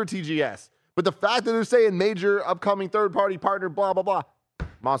 It's here or TGS. But the fact that they're saying major upcoming third-party partner, blah, blah, blah.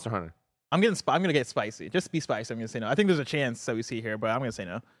 Monster Hunter. I'm going to get spicy. Just be spicy. I'm going to say no. I think there's a chance that we see here, but I'm going to say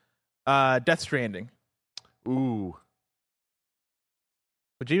no. Death Stranding. Ooh.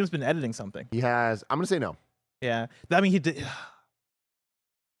 Kojima's been editing something. He has. I'm going to say no. Yeah. I mean, he did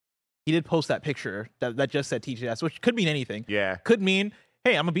post that picture that just said TGS, which could mean anything. Yeah. Could mean,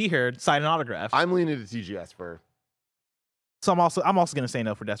 hey, I'm going to be here, sign an autograph. I'm leaning to TGS for. So I'm also going to say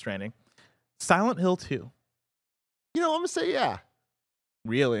no for Death Stranding. Silent Hill 2. You know, I'm going to say yeah.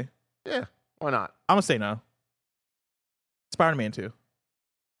 Really? Yeah. Why not? I'm going to say no. Spider-Man 2.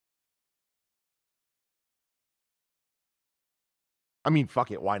 I mean, fuck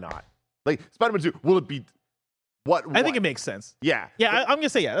it. Why not? Like, Spider-Man 2, will it be what? I think it makes sense. Yeah. Yeah, I'm going to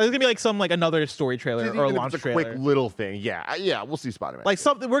say yeah. It's going to be like another story trailer or a launch trailer. Quick little thing. Yeah. Yeah, we'll see Spider-Man. Like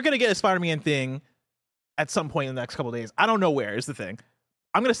something, we're going to get a Spider-Man thing at some point in the next couple of days. I don't know where is the thing.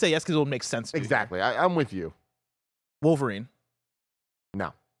 I'm going to say yes because it will make sense. Exactly. I'm with you. Wolverine.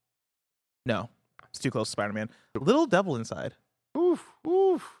 No. It's too close to Spider-Man. Little Devil Inside. Oof.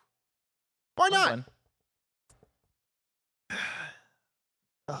 Why not?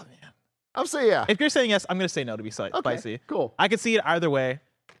 Oh, man. I'll say yeah. If you're saying yes, I'm going to say no to be spicy. Okay, cool. I could see it either way.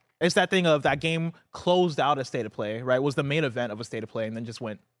 It's that thing of that game closed out a state of play, right? Was the main event of a state of play and then just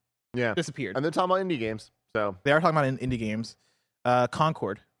disappeared. And they're talking about indie games. So they are talking about indie games.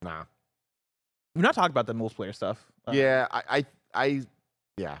 Concord. Nah. We're not talking about the multiplayer stuff. Yeah, I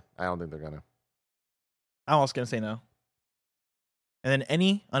don't think they're gonna. I'm also gonna say no. And then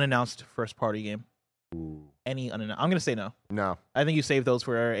any unannounced first party game. Ooh. Any unannounced. I'm gonna say no. No. I think you save those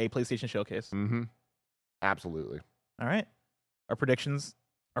for a PlayStation showcase. Mm-hmm. Absolutely. All right. Our predictions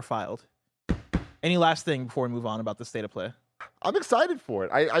are filed. Any last thing before we move on about the state of play? I'm excited for it.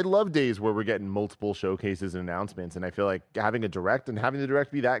 I love days where we're getting multiple showcases and announcements, and I feel like having a direct and having the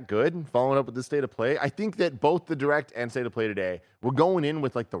direct be that good and following up with the state of play, I think that both the direct and state of play today, we're going in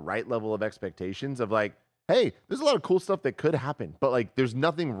with like the right level of expectations of like, hey, there's a lot of cool stuff that could happen, but like there's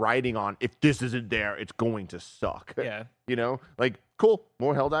nothing riding on if this isn't there, it's going to suck. Yeah. You know? Like, cool,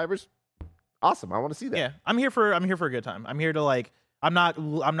 more Helldivers. Awesome. I want to see that. Yeah. I'm here for a good time. I'm here to like I'm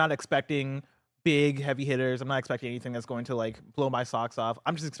not expecting big heavy hitters. I'm not expecting anything that's going to like blow my socks off.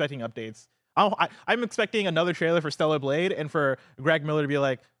 I'm just expecting updates. I'm expecting another trailer for Stellar Blade and for Greg Miller to be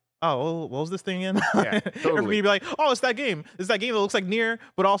like, oh, what was this thing in? Yeah, totally. Or for me to be like, oh, it's that game. It's that game that looks like Nier,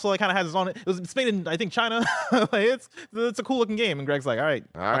 but also like kind of has its own. It's made in I think China. Like it's a cool looking game. And Greg's like, all right,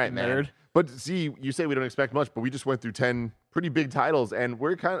 man. Nerd. But see, you say we don't expect much, but we just went through 10 pretty big titles, and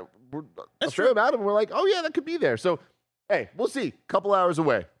we're a fair amount of them. We're like, oh yeah, that could be there. So hey, we'll see. Couple hours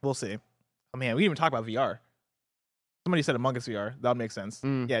away. We'll see. Oh man, we didn't even talk about VR. Somebody said Among Us VR. That would make sense.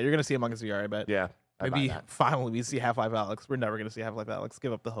 Yeah, you're gonna see Among Us VR, I bet. Yeah. Maybe finally we see Half-Life Alyx. We're never gonna see Half-Life Alyx.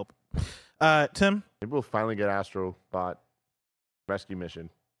 Give up the hope. Tim? Maybe we'll finally get Astrobot rescue mission.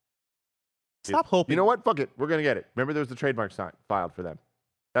 Stop hoping. You know what? Fuck it. We're gonna get it. Remember there was the trademark filed for them.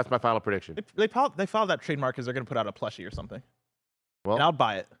 That's my final prediction. They filed that trademark because they're gonna put out a plushie or something. Well, and I'll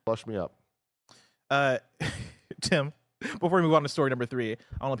buy it. Flush me up. Tim, before we move on to story number 3, I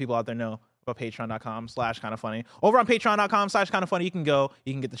want to let people out there know about patreon.com/kindafunny. Over on patreon.com/kindafunny, you can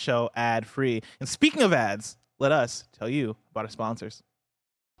get the show ad free. And speaking of ads, let us tell you about our sponsors.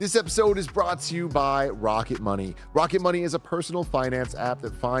 This episode is brought to you by Rocket Money. Rocket Money is a personal finance app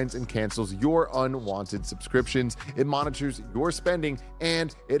that finds and cancels your unwanted subscriptions. It monitors your spending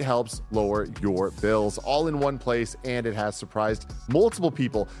and it helps lower your bills all in one place. And it has surprised multiple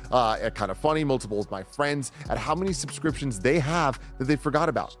people at Kinda Funny, multiple of my friends, at how many subscriptions they have that they forgot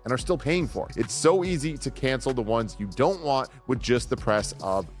about and are still paying for. It's so easy to cancel the ones you don't want with just the press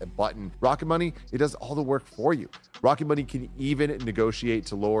of a button. Rocket Money, it does all the work for you. Rocket Money can even negotiate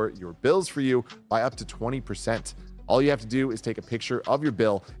to lower your bills for you by up to 20%. All you have to do is take a picture of your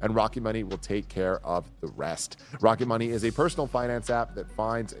bill and Rocket Money will take care of the rest. Rocket Money is a personal finance app that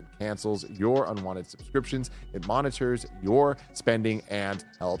finds and cancels your unwanted subscriptions. It monitors your spending and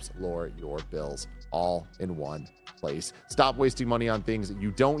helps lower your bills all in one place. Stop wasting money on things that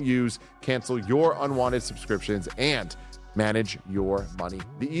you don't use. Cancel your unwanted subscriptions and manage your money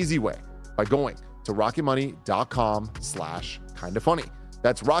the easy way by going to rocketmoney.com/kindafunny.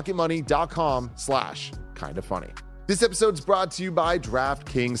 That's rocketmoney.com/kindafunny. This episode's brought to you by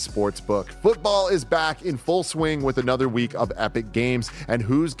DraftKings Sportsbook. Football is back in full swing with another week of epic games, and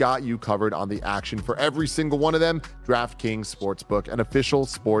who's got you covered on the action for every single one of them? DraftKings Sportsbook, an official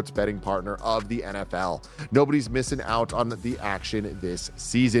sports betting partner of the NFL. Nobody's missing out on the action this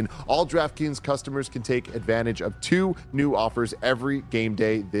season. All DraftKings customers can take advantage of 2 new offers every game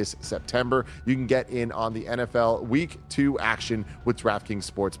day this September. You can get in on the NFL Week 2 action with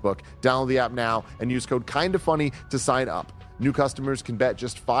DraftKings Sportsbook. Download the app now and use code KINDAFUNNY to sign up. New customers can bet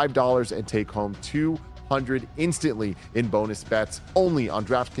just $5 and take home $200 instantly in bonus bets only on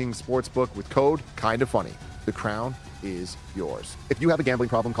DraftKings Sportsbook with code KINDAFUNNY. The crown is yours. If you have a gambling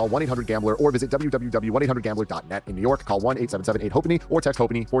problem, call 1-800-GAMBLER or visit www.1800gambler.net. In New York, call 1-877-8-HOPE-NY or text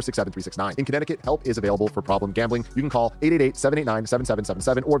HOPE-NY 467-369. In Connecticut, help is available for problem gambling. You can call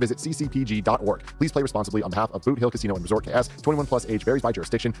 888-789-7777 or visit ccpg.org. Please play responsibly on behalf of Boot Hill Casino and Resort KS. 21 plus age varies by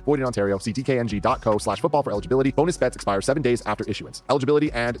jurisdiction. Void in Ontario. See dkng.co/football for eligibility. Bonus bets expire 7 days after issuance.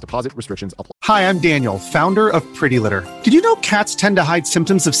 Eligibility and deposit restrictions apply. Hi, I'm Daniel, founder of Pretty Litter. Did you know cats tend to hide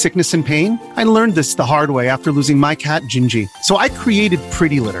symptoms of sickness and pain? I learned this the hard way after losing my cat, Gingy. So I created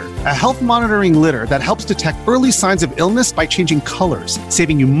Pretty Litter, a health monitoring litter that helps detect early signs of illness by changing colors,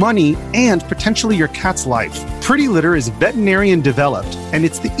 saving you money and potentially your cat's life. Pretty Litter is veterinarian developed, and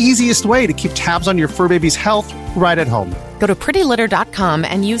it's the easiest way to keep tabs on your fur baby's health right at home. Go to prettylitter.com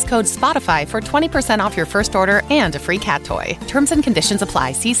and use code SPOTIFY for 20% off your first order and a free cat toy. Terms and conditions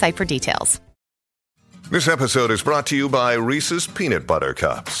apply. See site for details. This episode is brought to you by Reese's Peanut Butter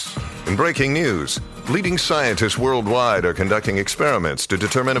Cups. In breaking news, Leading scientists worldwide are conducting experiments to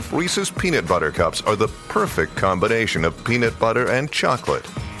determine if Reese's Peanut Butter Cups are the perfect combination of peanut butter and chocolate.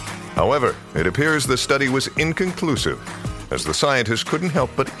 However, it appears the study was inconclusive, as the scientists couldn't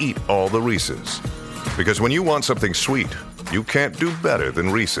help but eat all the Reese's. Because when you want something sweet, you can't do better than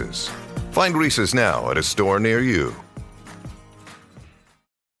Reese's. Find Reese's now at a store near you.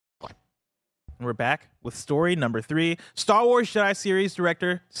 We're back with story number 3. Star Wars Jedi series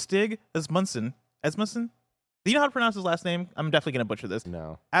director Stig Asmussen. Do you know how to pronounce his last name? I'm definitely going to butcher this.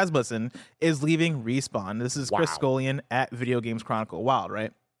 No. Asmussen is leaving Respawn. This is Chris Scullion at Video Games Chronicle. Wild,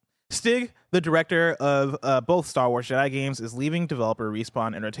 right? Stig, the director of both Star Wars Jedi games, is leaving developer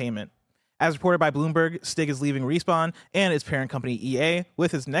Respawn Entertainment. As reported by Bloomberg, Stig is leaving Respawn and its parent company EA,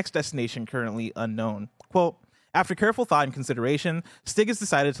 with his next destination currently unknown. Quote, after careful thought and consideration, Stig has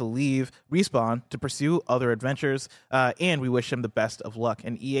decided to leave Respawn to pursue other adventures, and we wish him the best of luck,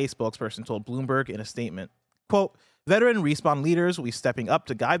 an EA spokesperson told Bloomberg in a statement. Quote, veteran Respawn leaders will be stepping up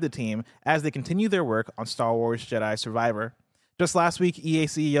to guide the team as they continue their work on Star Wars Jedi Survivor. Just last week, EA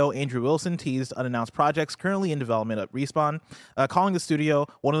CEO Andrew Wilson teased unannounced projects currently in development at Respawn, calling the studio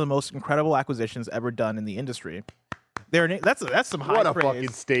one of the most incredible acquisitions ever done in the industry. That's some high praise. What a praise, fucking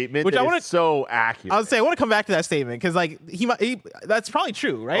statement! Which I want so accurate. I would say I want to come back to that statement because like that's probably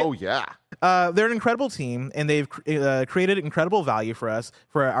true, right? Oh yeah. They're an incredible team, and they've created incredible value for us,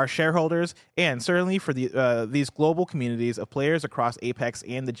 for our shareholders, and certainly for these global communities of players across Apex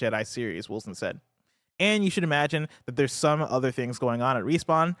and the Jedi series. Wilson said. And you should imagine that there's some other things going on at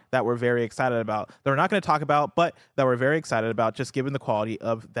Respawn that we're very excited about. That we're not going to talk about, but that we're very excited about just given the quality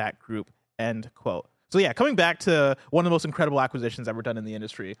of that group. End quote. So yeah, coming back to one of the most incredible acquisitions ever done in the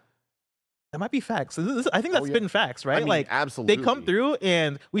industry. That might be facts. I think that's spitting facts, right? I mean, like absolutely. They come through,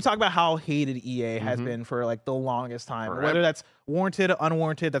 and we talk about how hated EA has been for like the longest time. Forever. Whether that's warranted,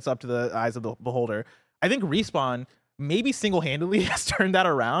 unwarranted, that's up to the eyes of the beholder. I think Respawn maybe single-handedly has turned that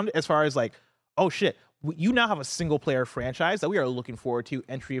around as far as like, oh shit, you now have a single-player franchise that we are looking forward to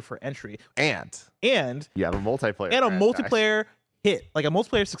entry for entry, and you have a multiplayer and franchise. a multiplayer hit, like a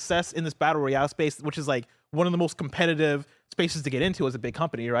multiplayer success in this battle royale space, which is like one of the most competitive spaces to get into as a big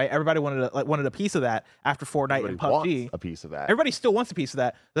company, right? Everybody wanted a piece of that after Fortnite and PUBG. A piece of that. Everybody still wants a piece of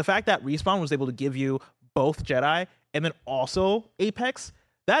that. The fact that Respawn was able to give you both Jedi and then also Apex,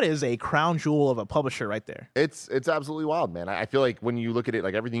 that is a crown jewel of a publisher right there. It's absolutely wild, man. I feel like when you look at it,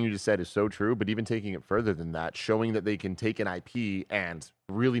 like everything you just said is so true, but even taking it further than that, showing that they can take an IP and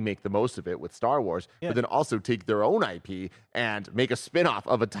really make the most of it with Star Wars, but then also take their own IP and make a spin-off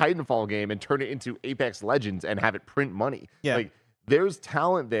of a Titanfall game and turn it into Apex Legends and have it print money. Yeah. Like there's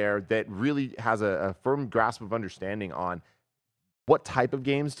talent there that really has a firm grasp of understanding on what type of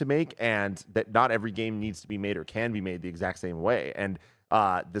games to make, and that not every game needs to be made or can be made the exact same way. And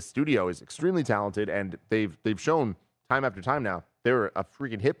the studio is extremely talented, and they've shown time after time now they're a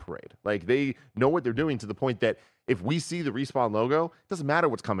freaking hit parade. Like they know what they're doing to the point that if we see the Respawn logo, it doesn't matter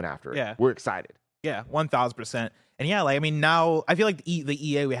what's coming after it. Yeah. We're excited. Yeah, 1,000%. And yeah, like I mean, now I feel like the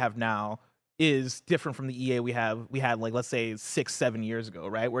EA we have now is different from the EA we had like let's say 6-7 years ago,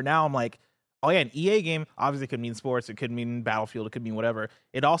 right? Where now I'm like, oh yeah, an EA game obviously could mean sports, it could mean Battlefield, it could mean whatever.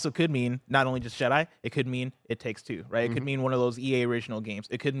 It also could mean not only just Jedi, it could mean It Takes Two, right? It could mean one of those EA original games.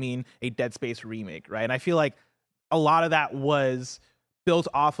 It could mean a Dead Space remake, right? And I feel like a lot of that was built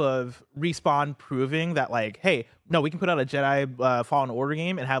off of Respawn proving that like, hey, no, we can put out a Jedi Fallen Order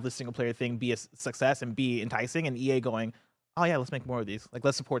game and have this single player thing be a success and be enticing, and EA going, oh yeah, let's make more of these. Like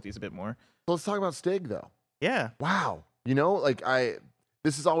let's support these a bit more. So let's talk about Stig though. Yeah. Wow. You know, like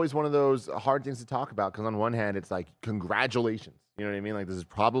this is always one of those hard things to talk about because on one hand, it's like, congratulations. You know what I mean? Like this is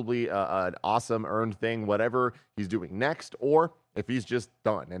probably an awesome earned thing, whatever he's doing next, or if he's just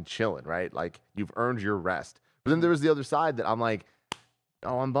done and chilling, right? Like you've earned your rest. But then there was the other side that I'm like,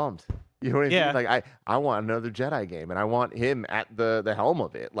 oh, I'm bummed. You know what I mean? Like I want another Jedi game, and I want him at the helm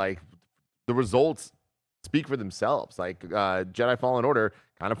of it. Like the results speak for themselves. Like Jedi Fallen Order,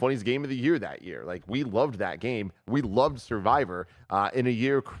 kind of funny's game of the year that year. Like we loved that game. We loved Survivor in a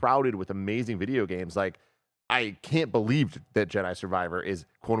year crowded with amazing video games. Like I can't believe that Jedi Survivor is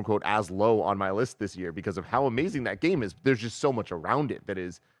quote unquote as low on my list this year because of how amazing that game is. There's just so much around it that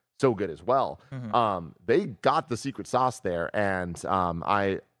is so good as well. They got the secret sauce there, and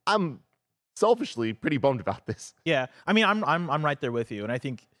I'm selfishly pretty bummed about this. Yeah, I mean, I'm right there with you, and I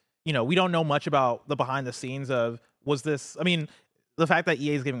think we don't know much about the behind the scenes of was this. I mean, the fact that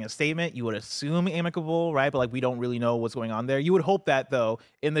EA is giving a statement, you would assume amicable, right? But like we don't really know what's going on there. You would hope that though,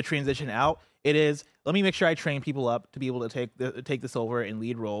 in the transition out, It is, let me make sure I train people up to be able to take this over in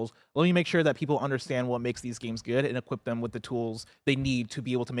lead roles. Let me make sure that people understand what makes these games good and equip them with the tools they need to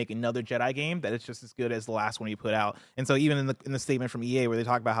be able to make another Jedi game that is just as good as the last one you put out. And so even in the statement from EA where they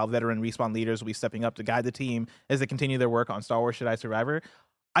talk about how veteran Respawn leaders will be stepping up to guide the team as they continue their work on Star Wars Jedi Survivor,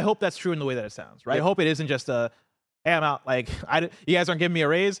 I hope that's true in the way that it sounds, right? I hope it isn't just a, hey, I'm out. Like, you guys aren't giving me a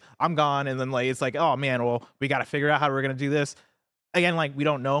raise. I'm gone. And then like it's like, oh man, well, we got to figure out how we're gonna do this. Again, like we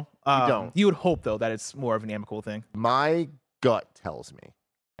don't know. We don't. You would hope though that it's more of an amicable thing. My gut tells me,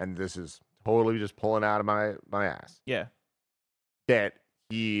 and this is totally just pulling out of my ass. Yeah. That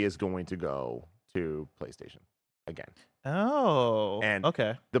he is going to go to PlayStation again. Oh. And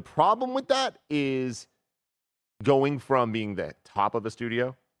okay. The problem with that is going from being the top of a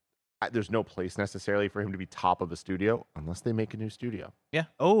studio. There's no place necessarily for him to be top of a studio unless they make a new studio. Yeah.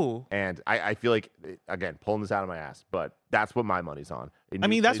 Oh. And I feel like, again, pulling this out of my ass, but that's what my money's on. I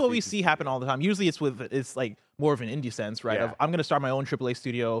mean, that's what we see happen all the time. Usually it's like more of an indie sense, right? Yeah. I'm going to start my own AAA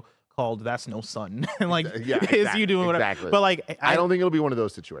studio called That's No Sun. And like, yeah, is you doing whatever. Exactly. But like, I don't think it'll be one of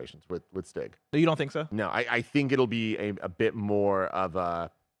those situations with Stig. You don't think so? No, I think it'll be a bit more of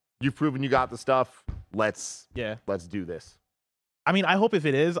a, you've proven you got the stuff. Let's do this. I mean, I hope if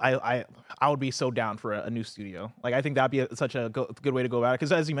it is, I would be so down for a new studio. Like, I think that'd be such a good way to go about it.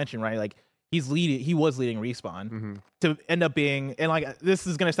 Because as you mentioned, right, like he was leading Respawn to end up being, and like this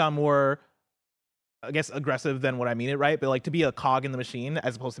is gonna sound more, I guess, aggressive than what I mean it, right? But like to be a cog in the machine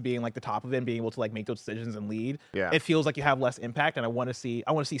as opposed to being like the top of it and being able to like make those decisions and lead. Yeah. It feels like you have less impact, and I want to see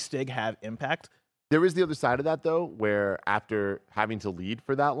Stig have impact. There is the other side of that, though, where after having to lead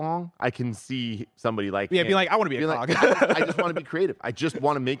for that long, I can see somebody like be like, I want to be a cog. Like, I just want to be creative. I just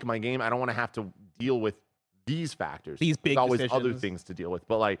want to make my game. I don't want to have to deal with these factors. These big There's always decisions. other things to deal with.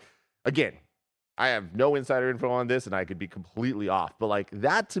 But like, again, I have no insider info on this, and I could be completely off. But like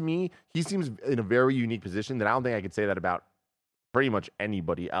that, to me, he seems in a very unique position that I don't think I could say that about pretty much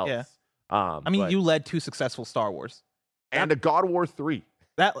anybody else. Yeah. I mean, you led 2 successful Star Wars and a God of War 3.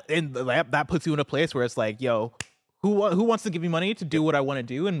 That puts you in a place where it's like, yo, who wants to give me money to do what I want to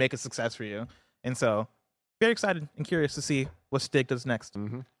do and make a success for you? And so, very excited and curious to see what Stig does next.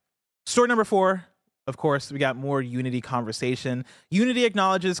 Story number 4, of course, we got more Unity conversation. Unity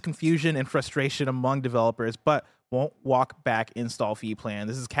acknowledges confusion and frustration among developers, but won't walk back install fee plan.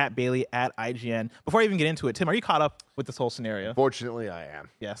 This is Kat Bailey at IGN. Before I even get into it, Tim, are you caught up with this whole scenario? Fortunately, I am.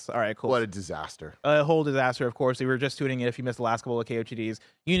 Yes. All right, cool. What a disaster. A whole disaster, of course. We were just tuning in if you missed the last couple of KOTDs.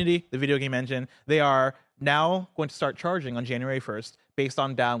 Unity, the video game engine, they are now going to start charging on January 1st based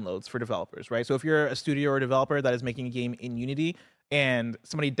on downloads for developers, right? So if you're a studio or developer that is making a game in Unity and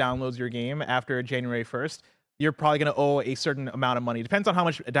somebody downloads your game after January 1st, you're probably going to owe a certain amount of money. Depends on how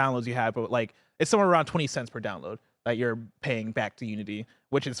much downloads you have, but like it's somewhere around 20 cents per download that you're paying back to Unity,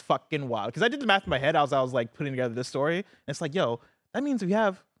 which is fucking wild. Because I did the math in my head. I was like putting together this story, and it's like, yo, that means if you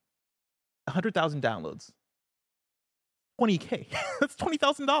have 100,000 downloads, 20K. That's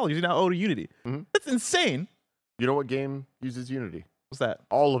 $20,000 you now owe to Unity. That's insane. You know what game uses Unity? What's that?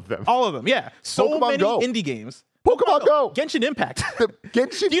 All of them. All of them, yeah. So Pokemon many Go. indie games. Pokemon Go. Genshin Impact.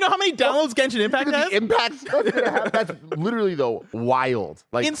 Genshin. Do you know how many downloads Genshin Impact has? The impacts that's gonna have. That's literally though wild.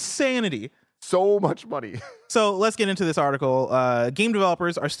 Like insanity. So much money. So let's get into this article. Game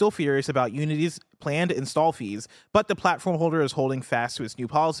developers are still furious about Unity's planned install fees, but the platform holder is holding fast to its new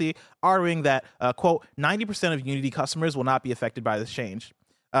policy, arguing that, quote, 90% of Unity customers will not be affected by this change.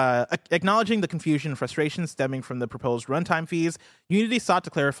 Acknowledging the confusion and frustration stemming from the proposed runtime fees, Unity sought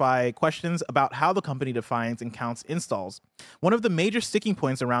to clarify questions about how the company defines and counts installs. One of the major sticking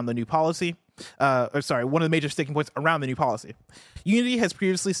points around the new policy, Unity has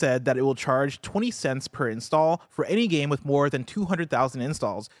previously said that it will charge 20 cents per install for any game with more than 200,000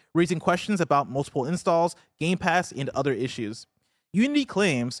 installs, raising questions about multiple installs, Game Pass, and other issues. Unity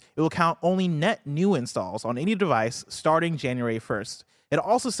claims it will count only net new installs on any device starting January 1st. It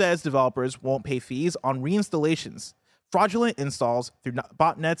also says developers won't pay fees on reinstallations, fraudulent installs through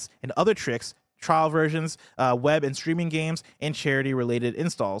botnets and other tricks, trial versions, web and streaming games, and charity-related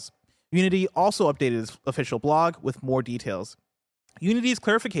installs. Unity also updated its official blog with more details. Unity's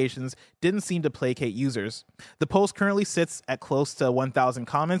clarifications didn't seem to placate users. The post currently sits at close to 1,000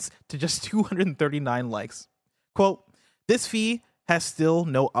 comments to just 239 likes. Quote, "This fee has still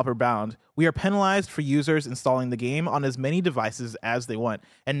no upper bound. We are penalized for users installing the game on as many devices as they want,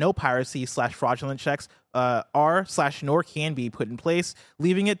 and no piracy/fraudulent checks nor can be put in place,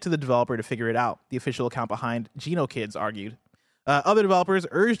 leaving it to the developer to figure it out," the official account behind GenoKids argued. Other developers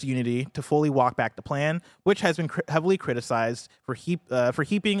urged Unity to fully walk back the plan, which has been heavily criticized for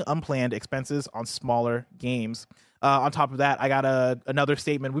heaping unplanned expenses on smaller games. On top of that, I got another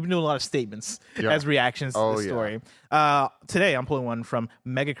statement. We've been doing a lot of statements as reactions to this story. Today, I'm pulling one from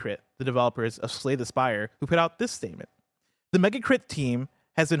Megacrit, the developers of Slay the Spire, who put out this statement. The Megacrit team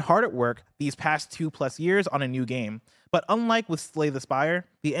has been hard at work these past 2+ years on a new game. But unlike with Slay the Spire,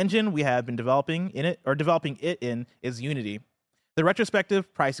 the engine we have been developing it in is Unity. The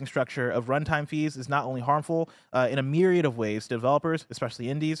retrospective pricing structure of runtime fees is not only harmful in a myriad of ways to developers, especially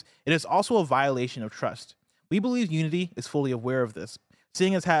indies, it is also a violation of trust. We believe Unity is fully aware of this,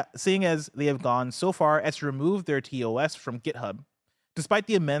 seeing as they have gone so far as to remove their TOS from GitHub. Despite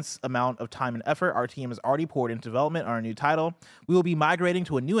the immense amount of time and effort our team has already poured into development on our new title, we will be migrating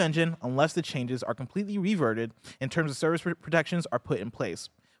to a new engine unless the changes are completely reverted in terms of service protections are put in place.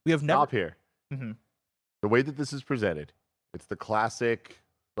 We have never... Stop here. Mm-hmm. The way that this is presented, it's the classic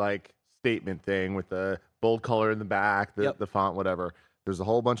statement thing with the bold color in the back, the font, whatever. There's a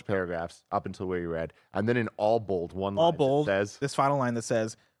whole bunch of paragraphs up until where you read, and then in all bold, says, this final line that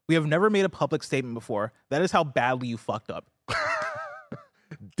says, "We have never made a public statement before. That is how badly you fucked up."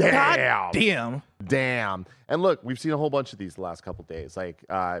 Damn. And look, we've seen a whole bunch of these the last couple of days.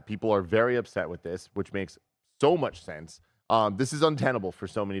 People are very upset with this, which makes so much sense. This is untenable for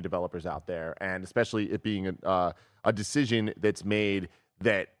so many developers out there, and especially it being a decision that's made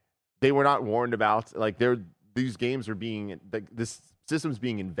that they were not warned about. These games are being this system's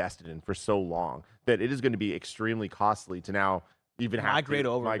being invested in for so long that it is going to be extremely costly to now even have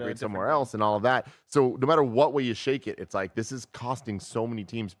to migrate somewhere else and all of that. So no matter what way you shake it, it's like this is costing so many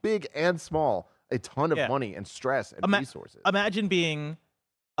teams, big and small, a ton of money and stress and resources. Imagine being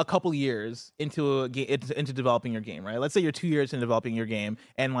a couple years into developing your game, right? Let's say you're 2 years into developing your game,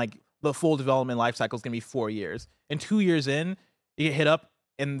 and the full development life cycle is gonna be 4 years. And 2 years in, you get hit up,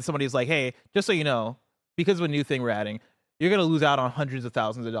 and somebody's like, "Hey, just so you know, because of a new thing we're adding, you're going to lose out on hundreds of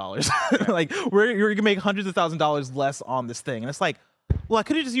thousands of dollars." You're going to make hundreds of thousands of dollars less on this thing. And it's like, well, I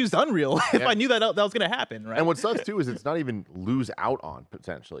could have just used Unreal if I knew that was going to happen, right? And what sucks, too, is it's not even lose out on,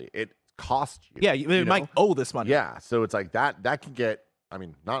 potentially. It costs you. Yeah, you might owe this money. Yeah, so it's like that can get,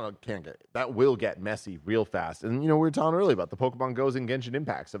 that will get messy real fast. And, we were talking earlier about the Pokemon Go's and Genshin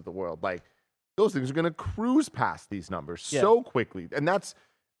Impacts of the world. Those things are going to cruise past these numbers so quickly. And that's,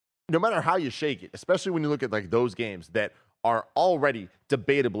 no matter how you shake it, especially when you look at those games that are already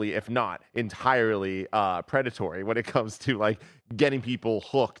debatably, if not entirely, predatory when it comes to getting people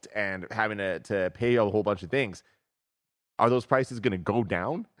hooked and having to pay a whole bunch of things. Are those prices going to go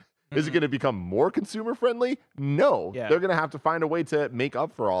down? Mm-hmm. Is it going to become more consumer friendly? No, they're going to have to find a way to make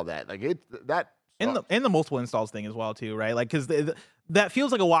up for all that. And the multiple installs thing as well too, right? Because that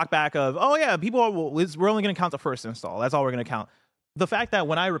feels like a walk back of, we're only going to count the first install. That's all we're going to count. The fact that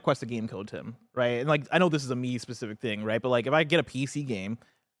when I request a game code, Tim, right, and I know this is a me specific thing, right, but if I get a PC game,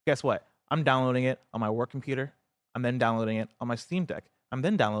 guess what? I'm downloading it on my work computer. I'm then downloading it on my Steam Deck. I'm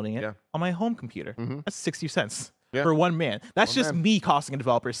then downloading it on my home computer. Mm-hmm. That's 60 cents for one man. That's just me costing a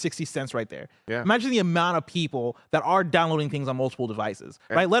developer 60 cents right there. Yeah. Imagine the amount of people that are downloading things on multiple devices,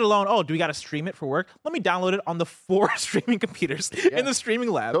 right? Let alone, do we got to stream it for work? Let me download it on the 4 streaming computers in the streaming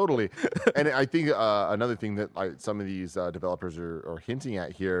lab. Totally. And I think another thing that some of these developers are hinting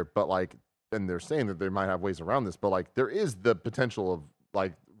at here, but and they're saying that they might have ways around this, but there is the potential of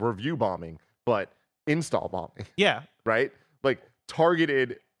review bombing, but install bombing. Yeah. Right?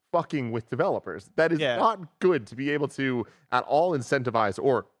 Targeted fucking with developers. That is not good to be able to at all incentivize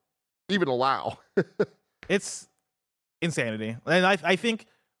or even allow. It's insanity. And I think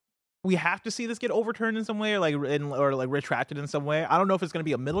we have to see this get overturned in some way or retracted in some way. I don't know if it's going to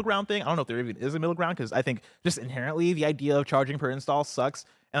be a middle ground thing. I don't know if there even is a middle ground, because I think just inherently the idea of charging per install sucks.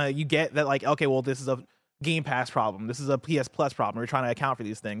 You get that okay, well, this is a Game Pass problem. This is a PS Plus problem. We're trying to account for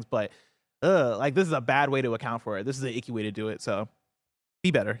these things, but this is a bad way to account for it. This is an icky way to do it. So be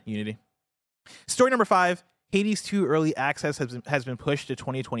better, Unity. Story number 5, Hades 2 early access has been pushed to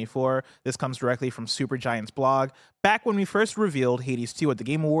 2024. This comes directly from Supergiant's blog. Back when we first revealed Hades 2 at the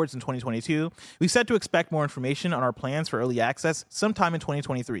Game Awards in 2022, we said to expect more information on our plans for early access sometime in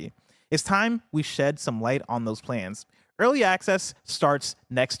 2023. It's time we shed some light on those plans. Early access starts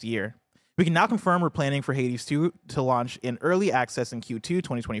next year. We can now confirm we're planning for Hades 2 to launch in early access in Q2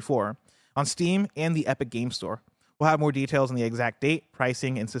 2024 on Steam and the Epic Game Store. We'll have more details on the exact date,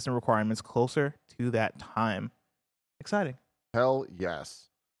 pricing, and system requirements closer to that time. Exciting. Hell yes.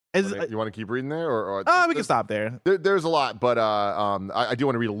 You want to keep reading there? Or we can stop there. There's a lot, but I do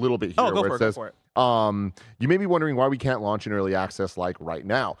want to read a little bit here. Go for it. You may be wondering why we can't launch in early access right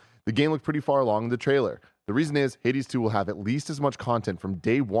now. The game looked pretty far along in the trailer. The reason is Hades 2 will have at least as much content from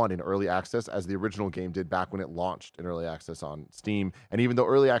day one in early access as the original game did back when it launched in early access on Steam. And even though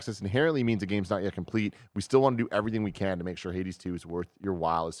early access inherently means a game's not yet complete, we still want to do everything we can to make sure Hades 2 is worth your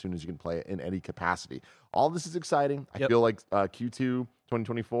while as soon as you can play it in any capacity. All this is exciting. I feel like Q2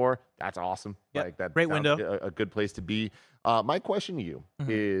 2024, that's awesome. Like that great window. A good place to be. My question to you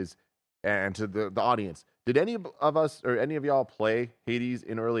is, and to the audience, did any of us or any of y'all play Hades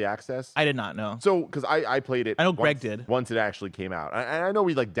in early access? I did not know. So, because I played it. I know Greg did. Once it actually came out. And I know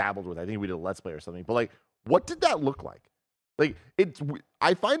we like dabbled with it. I think we did a Let's Play or something. But like, what did that look like? Like,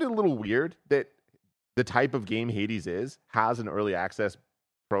 I find it a little weird that the type of game Hades has an early access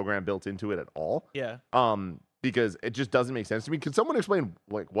program built into it at all. Yeah. Because it just doesn't make sense to me. Can someone explain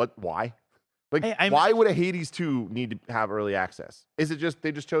like why? Like, why would a Hades 2 need to have early access? Is it just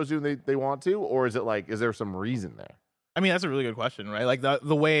they just chose to and they want to? Or is it like, is there some reason there? I mean, that's a really good question, right? Like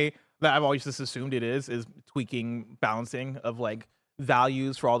the way that I've always just assumed it is tweaking, balancing of like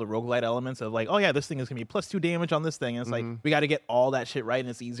values for all the roguelite elements of like, oh yeah, this thing is going to be +2 damage on this thing. And it's like, we got to get all that shit right. And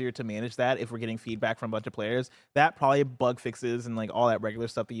it's easier to manage that if we're getting feedback from a bunch of players. That probably bug fixes and like all that regular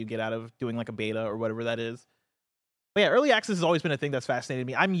stuff that you get out of doing like a beta or whatever that is. But yeah, early access has always been a thing that's fascinated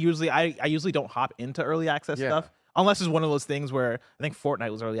me. I usually don't hop into early access stuff unless it's one of those things where I think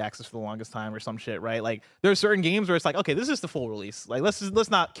Fortnite was early access for the longest time or some shit, right? Like there are certain games where it's like, okay, this is the full release. Like let's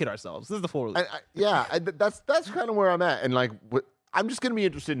not kid ourselves. This is the full release. That's kind of where I'm at. And like, I'm just going to be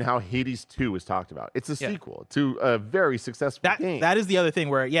interested in how Hades 2 is talked about. It's a sequel to a very successful game. That is the other thing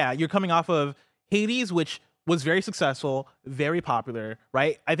where you're coming off of Hades, which was very successful, very popular,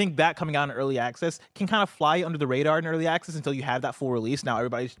 right? I think that coming out in early access can kind of fly under the radar in early access until you have that full release. Now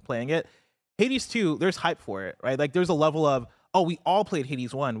everybody's playing it. Hades 2, there's hype for it, right? Like there's a level of, oh, we all played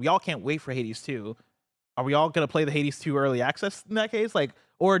Hades 1. We all can't wait for Hades 2. Are we all going to play the Hades 2 early access in that case? Like,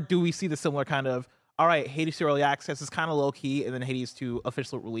 or do we see the similar kind of, all right, Hades 2 early access is kind of low key, and then Hades 2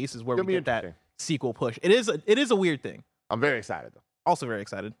 official release is where we get that sequel push. It is a weird thing. I'm very excited though. Also very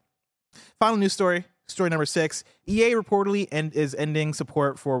excited. Final news story. Story number 6. EA reportedly is ending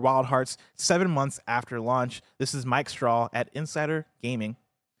support for Wild Hearts 7 months after launch. This is Mike Straw at Insider Gaming.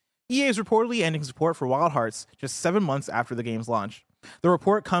 EA is reportedly ending support for Wild Hearts just 7 months after the game's launch. The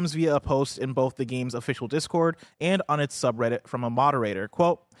report comes via a post in both the game's official Discord and on its subreddit from a moderator.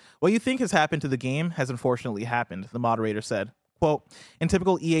 Quote, "What you think has happened to the game has unfortunately happened," the moderator said. Quote, "In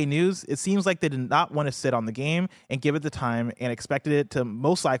typical EA news, it seems like they did not want to sit on the game and give it the time and expected it to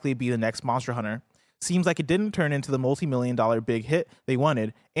most likely be the next Monster Hunter. Seems like it didn't turn into the multi-million-dollar big hit they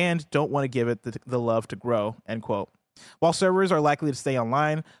wanted and don't want to give it the love to grow," end quote. While servers are likely to stay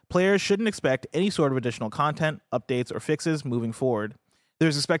online, players shouldn't expect any sort of additional content, updates, or fixes moving forward.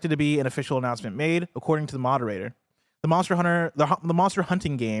 There's expected to be an official announcement made, according to the moderator. The Monster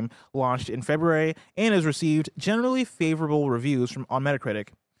Hunting game launched in February and has received generally favorable reviews on Metacritic.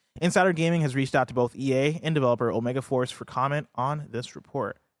 Insider Gaming has reached out to both EA and developer Omega Force for comment on this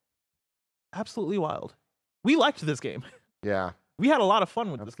report. Absolutely wild. We liked this game. Yeah. We had a lot of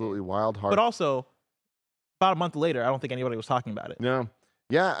fun with this game. Absolutely wild heart. But also, about a month later, I don't think anybody was talking about it. No.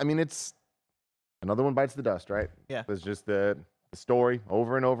 Yeah, I mean, it's another one bites the dust, right? Yeah. It's just the story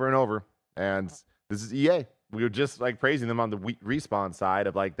over and over and over. And this is EA. We were just like praising them on the Respawn side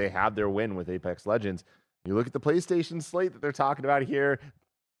of like they had their win with Apex Legends. You look at the PlayStation slate that they're talking about here,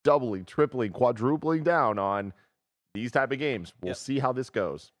 doubling, tripling, quadrupling down on these type of games. We'll see how this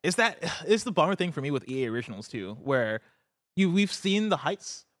goes. It's the bummer thing for me with EA Originals too, where we've seen the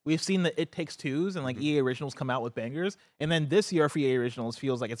heights, we've seen the It Takes Twos and like EA Originals come out with bangers, and then this year for EA Originals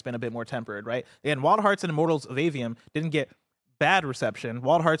feels like it's been a bit more tempered, right? And Wild Hearts and Immortals of Aveum didn't get bad reception.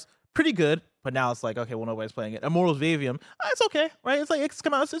 Wild Hearts pretty good, but now it's like, okay, well, nobody's playing it. Immortals of Aveum, it's okay, right? It's like it's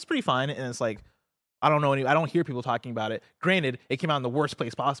come out, it's pretty fine, and it's like I don't hear people talking about it. Granted, it came out in the worst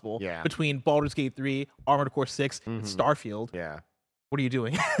place possible. Yeah. Between Baldur's Gate 3, Armored Core 6, and Starfield. Yeah. What are you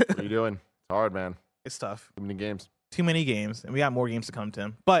doing? What are you doing? It's hard, man. It's tough. Too many games. Too many games, and we got more games to come,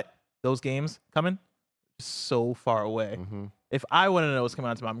 Tim. But those games coming so far away. If I want to know what's coming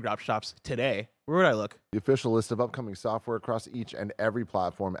out to mom and pop shops today, where would I look? The official list of upcoming software across each and every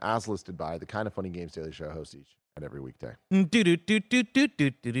platform, as listed by the Kind of Funny Games Daily Show host each and every weekday.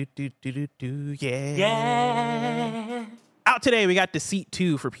 Yeah. Out today, we got Deceit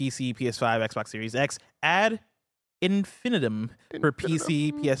 2 for PC, PS5, Xbox Series X. Ad Infinitum for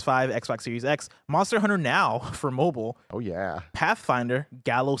PC, PS5, Xbox Series X. Monster Hunter Now for mobile. Oh, yeah. Pathfinder,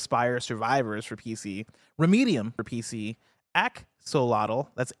 Gallowspire Survivors for PC. Remedium for PC. Axolotl,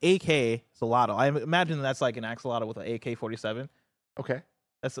 that's AK Solotl. I imagine that's like an axolotl with an AK-47. Okay.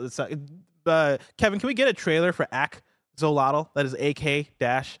 Kevin, can we get a trailer for Axolotl? That is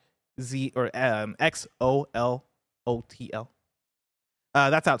AK-SOLOTL. XOLOTL.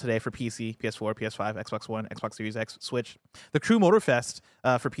 That's out today for PC, PS4, PS5, Xbox One, Xbox Series X, Switch. The Crew Motorfest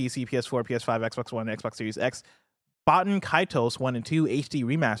for PC, PS4, PS5, Xbox One, Xbox Series X. Baten Kaitos 1 and 2 HD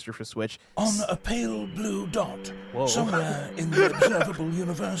remaster for Switch. On a pale blue dot, somewhere in the observable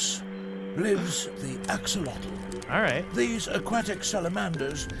universe, lives the axolotl. All right. These aquatic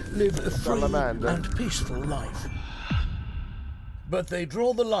salamanders live a free and peaceful life. But they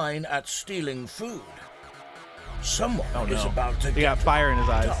draw the line at stealing food. Someone is about to He got fire in his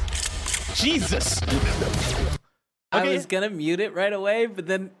eyes. Jesus! I was going to mute it right away, but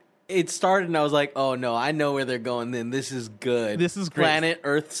then it started and I was like, oh no, I know where they're going then. This is good. This is great. Planet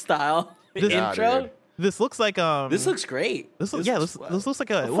Earth style intro. This looks like This looks great. This looks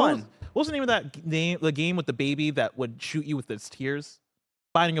like a fun. What was the name of that game? The game with the baby that would shoot you with its tears?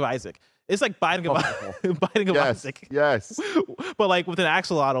 Binding of Isaac. It's like Binding of Isaac. Yes. But like with an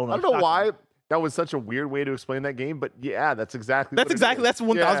axolotl. I don't know why that was such a weird way to explain that game, but yeah, that's exactly. That's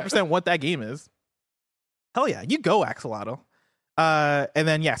 1000% what that game is. Hell yeah, you go axolotl. And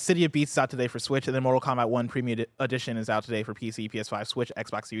then City of Beasts is out today for Switch, and then Mortal Kombat 1 Premium Edition is out today for PC, PS5, Switch,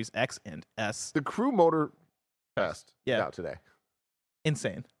 Xbox Series X and S. The Crew Motor Fest is out today.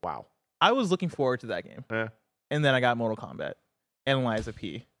 Insane. Wow. I was looking forward to that game. Yeah. And then I got Mortal Kombat and Liza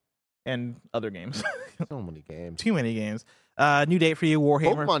P and other games. So many games. Too many games. New date for you,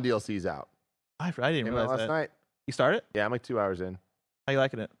 Warhammer. Pokemon DLC's out. I didn't realize last that. night. You started? Yeah, I'm like 2 hours in. How you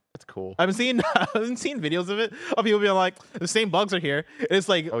liking it? That's cool. I've been seeing videos of it of people being like, the same bugs are here. It's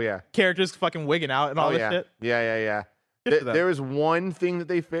like characters fucking wigging out and all this shit. Yeah. There is one thing that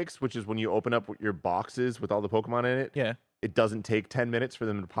they fixed, which is when you open up your boxes with all the Pokemon in it. Yeah. It doesn't take 10 minutes for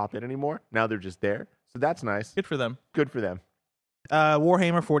them to pop in anymore. Now they're just there. So that's nice. Good for them.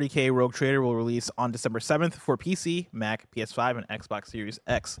 Warhammer 40k Rogue Trader will release on December 7th for PC, Mac, PS5, and Xbox Series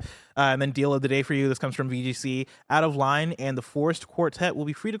X. And then deal of the day for you. This comes from VGC. Out of Line and the Forest Quartet will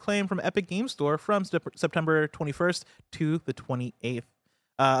be free to claim from Epic Games Store from September 21st to the 28th.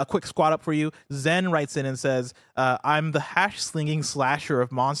 A quick squad up for you. Zen writes in and says, I'm the hash-slinging slasher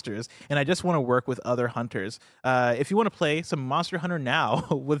of monsters, and I just want to work with other hunters. If you want to play some Monster Hunter now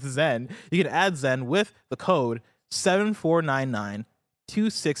with Zen, you can add Zen with the code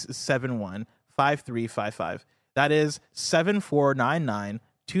 7499-2671-5355. That is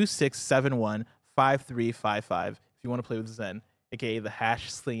 7499-2671-5355. If you want to play with Zen, aka the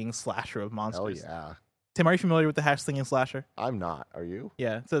hash-slinging slasher of monsters. Hell yeah. Tim, are you familiar with the hash-slinging slasher? I'm not. Are you?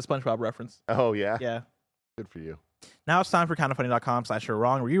 Yeah, it's a SpongeBob reference. Oh, yeah? Yeah. Good for you. Now it's time for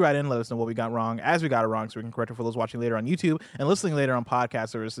kindafunny.com/you're-wrong, where you write in, let us know what we got wrong as we got it wrong, so we can correct it for those watching later on YouTube and listening later on podcast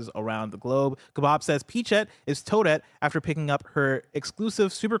services around the globe. Kebab says Peachette is Toadette after picking up her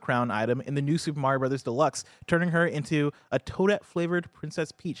exclusive Super Crown item in the new Super Mario Bros. Deluxe, turning her into a Toadette-flavored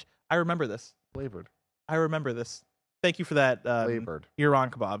Princess Peach. I remember this. Flavored. I remember this. Thank you for that. Flavored. You're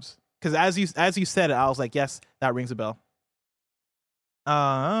wrong, Kebabs. Because as you said it, I was like, yes, that rings a bell.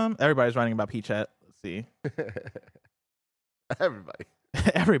 Everybody's writing about Peachette. Let's see.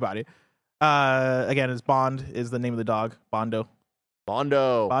 Everybody. Again, it's Bond is the name of the dog. Bondo.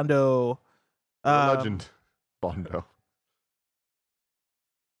 Legend. Bondo.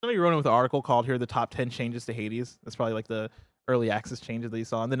 Somebody wrote in with an article called "Here are the top 10 changes to Hades." That's probably like the early access changes that you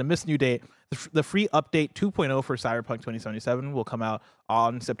saw. And then a missed new date. The free update 2.0 for Cyberpunk 2077 will come out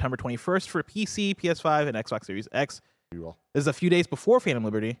on September 21st for PC, PS5, and Xbox Series X. This is a few days before Phantom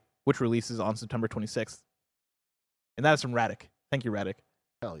Liberty, which releases on September 26th. And that is from Radic. Thank you, Radic.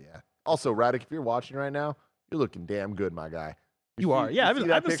 Hell yeah. Also, Radic, if you're watching right now, you're looking damn good, my guy. You are. Yeah, I've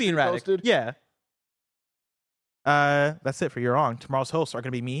been seeing Radic. Posted? Yeah. That's it for You're On. Tomorrow's hosts are going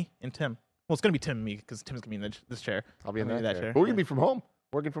to be me and Tim. Well, it's going to be Tim and me because Tim's going to be in this chair. I'll be in that chair. But we're going to be from home.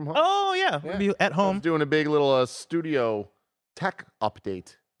 Working from home. Oh, yeah. We're going to be at home. Doing a big little studio tech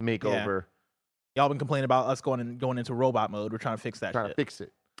update makeover. Y'all been complaining about us going into robot mode. We're trying to fix that Trying to fix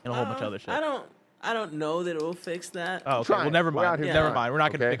it. And a whole bunch of other shit. I don't know that it will fix that. Oh, okay. Well, never mind. Never mind. We're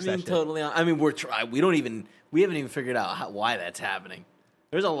not going to fix that shit. Totally. I mean, we're trying. We haven't even figured out why that's happening.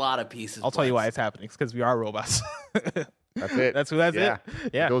 There's a lot of pieces. I'll tell you why it's happening. It's because we are robots. That's it. That's it.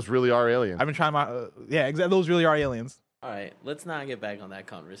 Yeah. Those really are aliens. I've been trying my... exactly. Those really are aliens. All right. Let's not get back on that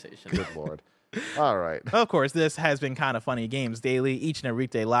conversation. Good Lord. All right. Of course, this has been Kinda Funny Games Daily, each and every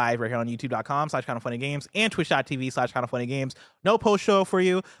weekday live right here on youtube.com/kindafunnygames and twitch.tv/kindafunnygames. No post show for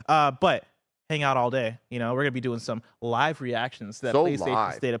you, but hang out all day. You know, we're going to be doing some live reactions to that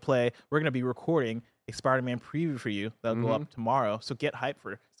PlayStation State of Play. We're going to be recording a Spider-Man preview for you that'll go up tomorrow. So get hyped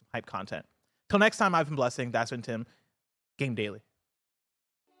for some hype content. Till next time, I've been Blessing. That's been Tim. Game Daily.